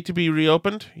the state to be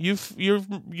reopened, you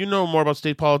know more about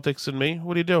state politics than me.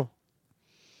 What do you do?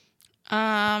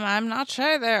 I'm not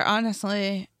sure there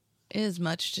honestly is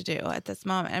much to do at this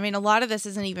moment. I mean, a lot of this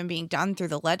isn't even being done through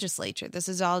the legislature. This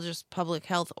is all just public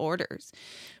health orders,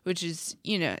 which is,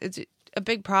 it's a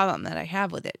big problem that I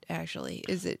have with it, actually.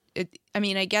 Is it I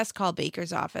mean, I guess call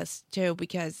Baker's office too,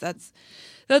 because that's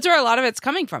where a lot of it's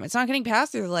coming from. It's not getting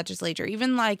passed through the legislature.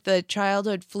 Even like the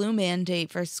childhood flu mandate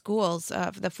for schools,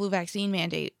 the flu vaccine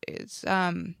mandate is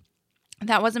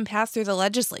that wasn't passed through the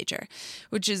legislature,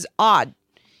 which is odd,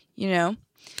 Yeah,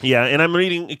 and I'm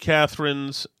reading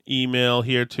Catherine's email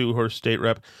here to her state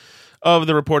rep. Of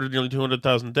the reported nearly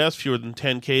 200,000 deaths, fewer than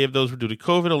 10K of those were due to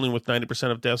COVID, only with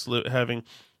 90% of deaths having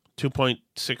 2.6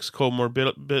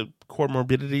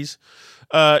 comorbidities.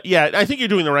 Yeah, I think you're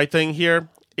doing the right thing here,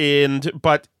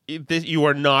 but you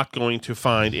are not going to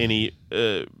find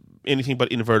anything but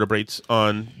invertebrates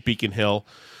on Beacon Hill.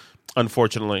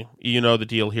 Unfortunately, you know the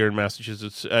deal here in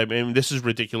Massachusetts. I mean, this is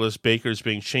ridiculous. Baker's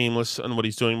being shameless on what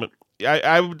he's doing, but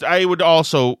I would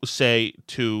also say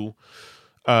to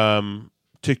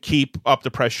keep up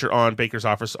the pressure on Baker's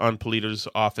office, on Polito's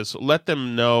office. Let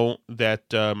them know that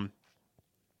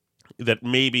that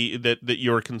maybe that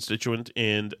you're a constituent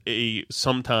and a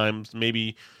sometimes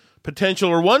maybe potential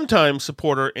or one-time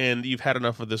supporter, and you've had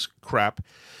enough of this crap.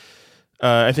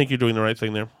 I think you're doing the right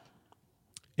thing there.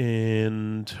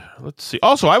 And let's see.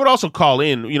 Also, I would also call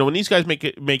in. When these guys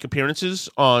make appearances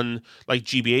on like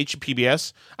GBH,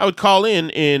 PBS, I would call in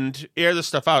and air this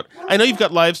stuff out. I know you've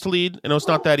got lives to lead. I know it's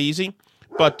not that easy,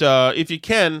 but if you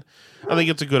can, I think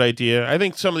it's a good idea. I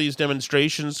think some of these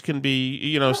demonstrations can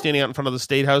be, standing out in front of the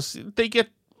State House. They get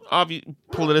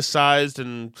politicized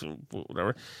and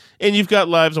whatever. And you've got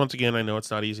lives. Once again, I know it's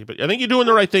not easy, but I think you're doing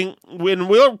the right thing. And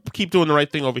we'll keep doing the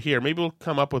right thing over here. Maybe we'll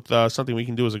come up with something we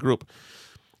can do as a group.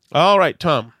 All right,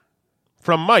 Tom.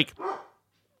 From Mike.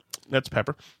 That's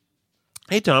Pepper.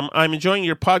 Hey, Tom, I'm enjoying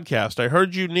your podcast. I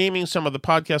heard you naming some of the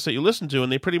podcasts that you listen to, and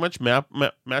they pretty much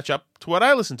match up to what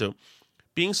I listen to.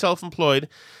 Being self-employed,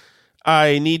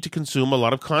 I need to consume a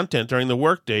lot of content during the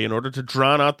workday in order to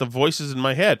drown out the voices in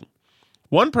my head.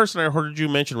 One person I heard you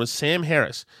mention was Sam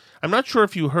Harris. I'm not sure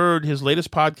if you heard his latest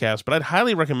podcast, but I'd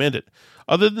highly recommend it.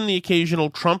 Other than the occasional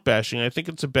Trump bashing, I think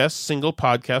it's the best single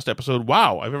podcast episode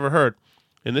I've ever heard.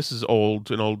 And this is an old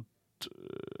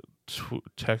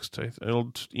text, an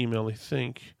old email, I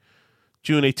think.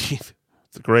 June 18th.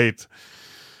 It's great.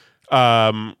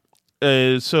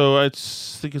 So I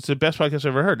think it's the best podcast I've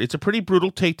ever heard. It's a pretty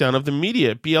brutal takedown of the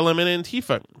media, BLM and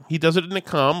Antifa. He does it in a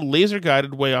calm,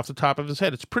 laser-guided way off the top of his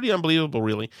head. It's pretty unbelievable,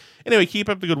 really. Anyway, keep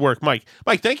up the good work, Mike.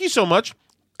 Mike, thank you so much.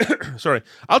 Sorry.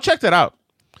 I'll check that out.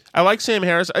 I like Sam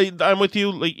Harris. I'm with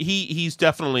you. Like he's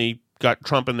definitely got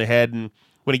Trump in the head, and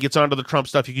when he gets onto the Trump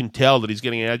stuff, you can tell that he's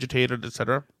getting agitated,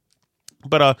 etc.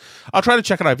 But I'll try to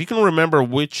check it out. If you can remember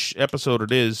which episode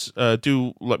it is,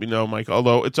 do let me know, Mike.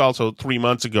 Although it's also 3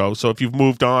 months ago, so if you've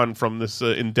moved on from this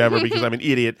endeavor because I'm an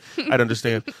idiot, I'd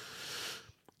understand.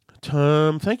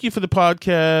 Tom, thank you for the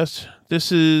podcast.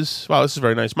 This is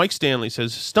very nice. Mike Stanley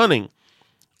says, stunning.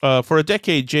 For a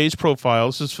decade, Jay's profile.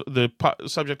 This is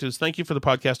subject is thank you for the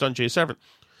podcast on Jay Severin.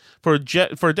 For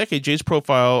a decade, Jay's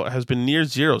profile has been near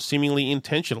zero, seemingly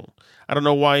intentional. I don't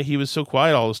know why he was so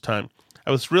quiet all this time.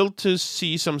 I was thrilled to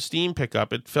see some steam pick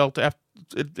up. It felt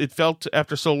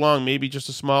after so long, maybe just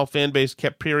a small fan base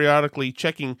kept periodically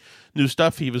checking new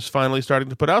stuff he was finally starting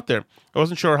to put out there. I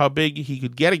wasn't sure how big he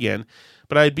could get again,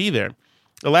 but I'd be there.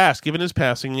 Alas, given his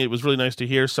passing, it was really nice to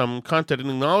hear some content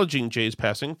acknowledging Jay's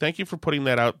passing. Thank you for putting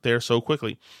that out there so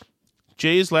quickly.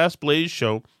 Jay's last Blaze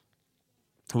show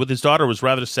with his daughter was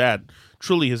rather sad.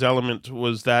 Truly, his element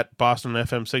was that Boston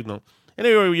FM signal.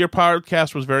 Anyway, your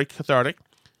podcast was very cathartic.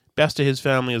 Best to his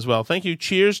family as well. Thank you.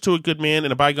 Cheers to a good man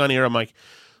in a bygone era, Mike.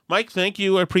 Mike, thank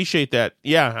you. I appreciate that.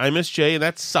 Yeah, I miss Jay, and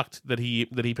that sucked that he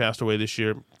passed away this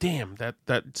year. Damn, that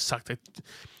sucked. It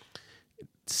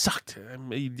sucked.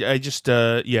 I just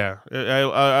yeah.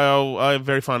 I have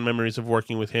very fond memories of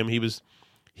working with him.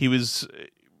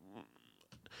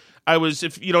 I was,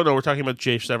 if you don't know, we're talking about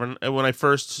Jay Severin. When I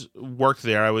first worked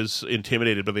there, I was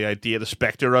intimidated by the idea, the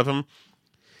specter of him.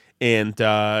 And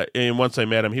once I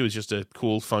met him, he was just a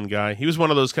cool, fun guy. He was one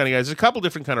of those kind of guys. There's a couple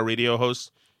different kind of radio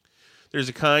hosts. There's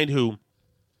a kind who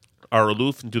are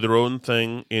aloof and do their own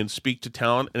thing and speak to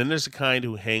talent. And then there's a kind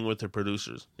who hang with the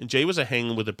producers. And Jay was a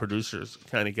hang with the producers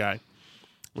kind of guy,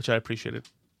 which I appreciated.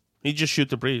 He'd just shoot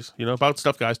the breeze, about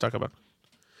stuff guys talk about.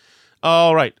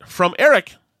 All right. From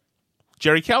Eric,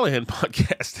 Jerry Callahan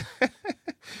podcast.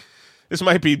 This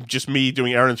might be just me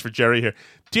doing errands for Jerry here.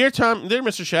 Dear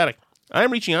Mr. Shattuck, I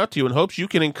am reaching out to you in hopes you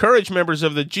can encourage members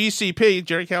of the GCP,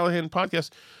 Jerry Callahan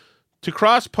podcast, to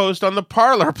cross-post on the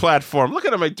Parler platform. Look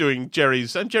at him doing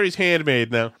Jerry's. I'm Jerry's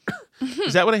handmaid now.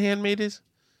 Is that what a handmaid is?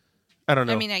 I don't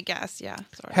know. I mean, I guess, yeah.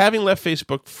 Sort of. Having left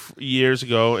Facebook years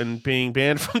ago and being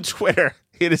banned from Twitter,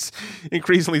 it is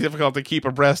increasingly difficult to keep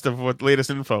abreast of what latest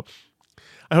info.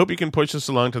 I hope you can push this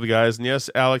along to the guys, and yes,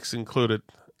 Alex included.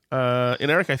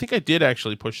 And Eric, I think I did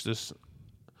actually push this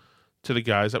to the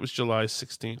guys. That was July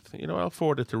 16th. I'll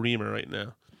forward it to Reamer right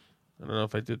now. I don't know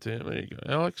if I did to him. There you go.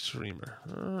 Alex Reamer.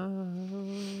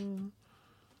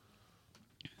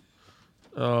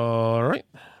 All right.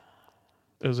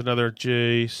 There's another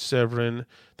Jay Severin.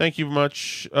 Thank you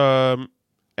much. Alan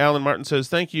Martin says,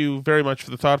 thank you very much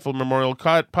for the thoughtful memorial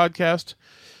podcast.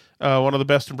 One of the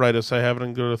best and brightest. I have it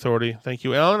on good authority. Thank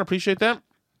you, Alan. Appreciate that.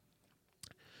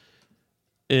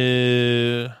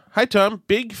 Hi, Tom.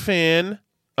 Big fan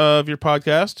of your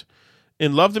podcast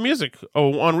and love the music.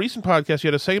 On recent podcasts, you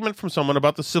had a segment from someone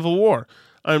about the Civil War.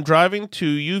 I'm driving to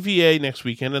UVA next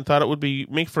weekend and thought it would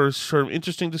make for a sort of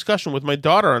interesting discussion with my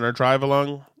daughter on our drive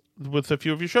along with a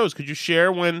few of your shows. Could you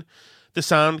share where the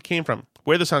sound came from?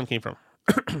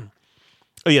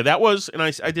 Oh, yeah, that was, and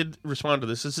I did respond to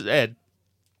this. This is Ed.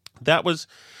 That was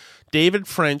David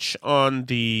French on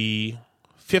the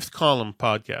Fifth Column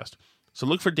podcast. So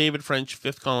look for David French,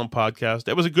 Fifth Column podcast.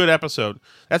 That was a good episode.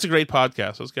 That's a great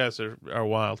podcast. Those guys are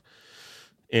wild.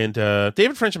 And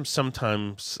David French, I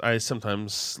sometimes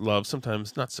love,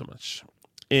 sometimes not so much.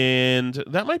 And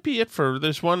that might be it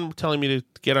there's one telling me to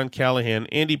get on Callahan.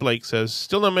 Andy Blake says,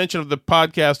 still no mention of the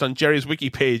podcast on Jerry's wiki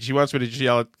page. He wants me to just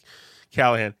yell at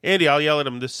Callahan. Andy, I'll yell at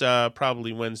him this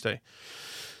probably Wednesday.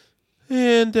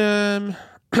 And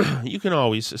you can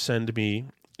always send me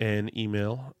an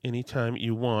email anytime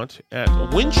you want at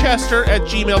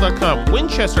winchester@gmail.com.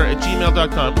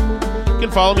 Winchester@gmail.com. You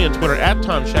can follow me on Twitter at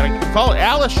Tom Shattuck. You can follow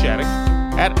Alice Shattuck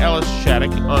at Alice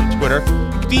Shattuck on Twitter.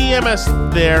 DM us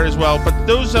there as well. But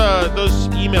those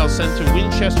emails sent to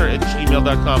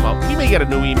winchester@gmail.com. We may get a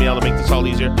new email to make this all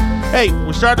easier. Hey,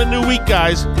 we're starting a new week,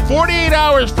 guys. 48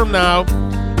 hours from now,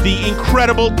 the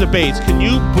incredible debates. Can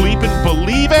you bleep and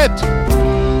believe it?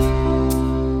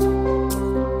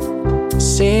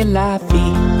 C'est la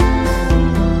vie.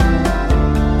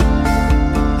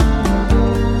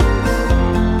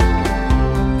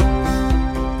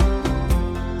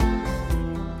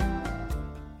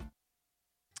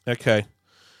 Okay.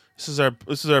 This is our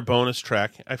bonus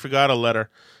track. I forgot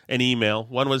an email.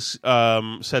 One was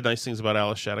said nice things about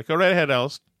Alice Shattuck. Go right ahead,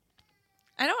 Alice.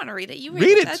 I don't want to read it. You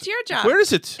read it. That's your job. Where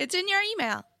is it? It's in your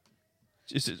email.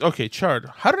 Is it okay, Chard?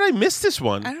 How did I miss this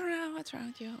one? I don't know. What's wrong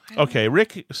with you? Okay,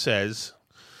 Rick says.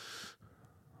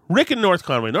 Rick in North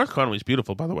Conway. North Conway is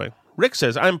beautiful, by the way. Rick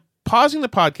says, I'm pausing the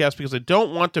podcast because I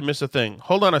don't want to miss a thing.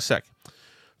 Hold on a sec.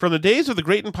 From the days of the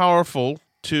great and powerful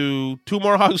to 2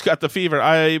 more hogs got the fever.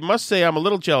 I must say I'm a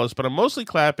little jealous, but I'm mostly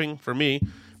clapping for me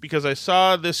because I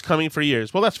saw this coming for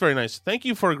years. Well, that's very nice. Thank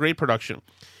you for a great production.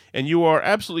 And you are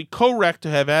absolutely correct to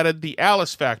have added the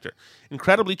Alice factor.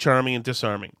 Incredibly charming and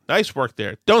disarming. Nice work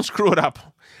there. Don't screw it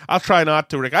up. I'll try not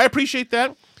to, Rick. I appreciate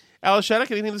that. Alice Shattuck,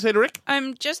 anything to say to Rick?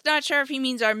 I'm just not sure if he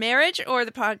means our marriage or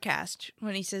the podcast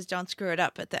when he says don't screw it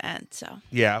up at the end. So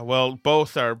yeah, well,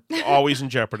 both are always in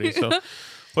jeopardy. So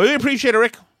well, we appreciate it,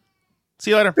 Rick.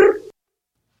 See you later.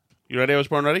 You ready? I was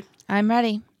born ready? I'm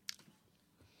ready.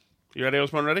 You ready? I was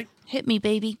born ready? Hit me,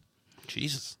 baby.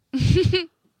 Jesus.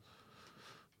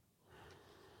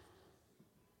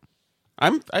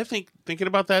 I think thinking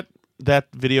about that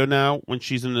video now when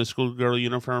she's in the schoolgirl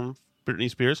uniform, Britney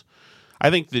Spears. I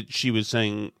think that she was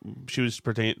talking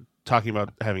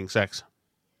about having sex.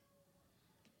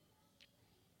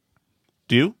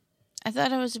 Do you? I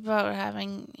thought it was about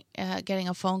getting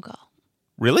a phone call.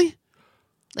 Really?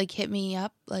 Like hit me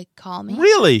up, like call me.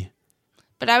 Really?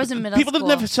 But I was in middle People school.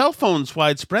 didn't have cell phones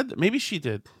widespread. Maybe she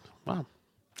did. Wow.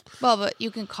 Well, but you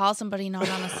can call somebody not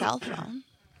on a cell phone.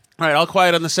 All right, all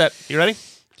quiet on the set. You ready?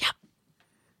 Yep.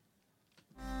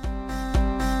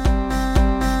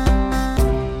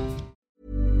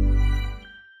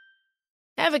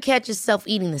 Ever catch yourself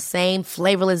eating the same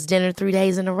flavorless dinner 3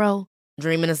 days in a row?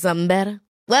 Dreaming of something better?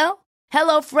 Well,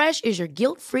 HelloFresh is your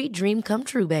guilt-free dream come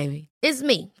true, baby. It's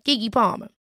me, Keke Palmer.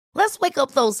 Let's wake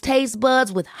up those taste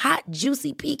buds with hot,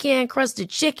 juicy pecan-crusted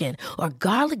chicken or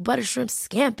garlic butter shrimp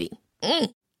scampi.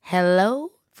 Hello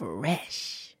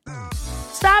Fresh.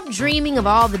 Stop dreaming of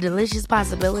all the delicious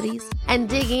possibilities and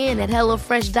dig in at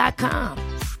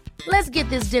HelloFresh.com. Let's get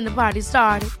this dinner party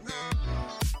started.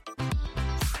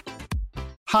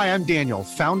 Hi, I'm Daniel,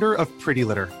 founder of Pretty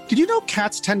Litter. Did you know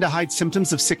cats tend to hide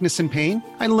symptoms of sickness and pain?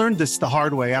 I learned this the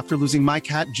hard way after losing my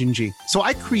cat, Gingy. So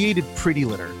I created Pretty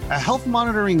Litter, a health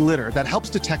monitoring litter that helps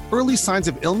detect early signs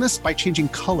of illness by changing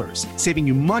colors, saving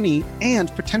you money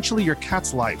and potentially your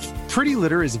cat's life. Pretty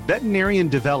Litter is veterinarian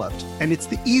developed, and it's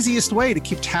the easiest way to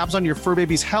keep tabs on your fur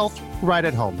baby's health right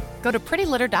at home. Go to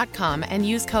prettylitter.com and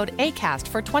use code ACAST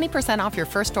for 20% off your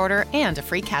first order and a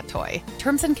free cat toy.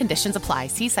 Terms and conditions apply.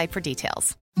 See site for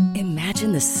details.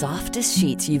 Imagine the softest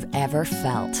sheets you've ever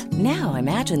felt. Now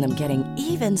imagine them getting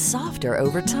even softer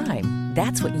over time.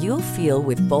 That's what you'll feel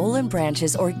with Boll &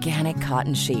 Branch's organic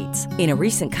cotton sheets. In a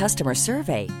recent customer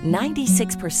survey,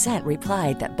 96%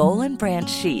 replied that Boll & Branch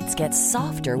sheets get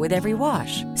softer with every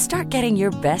wash. Start getting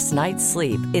your best night's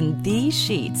sleep in these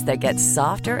sheets that get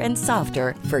softer and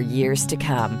softer for years to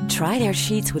come. Try their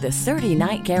sheets with a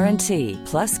 30-night guarantee.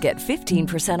 Plus, get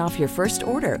 15% off your first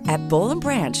order at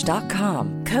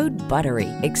bollandbranch.com. Code BUTTERY.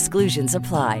 Exclusions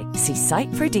apply. See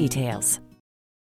site for details.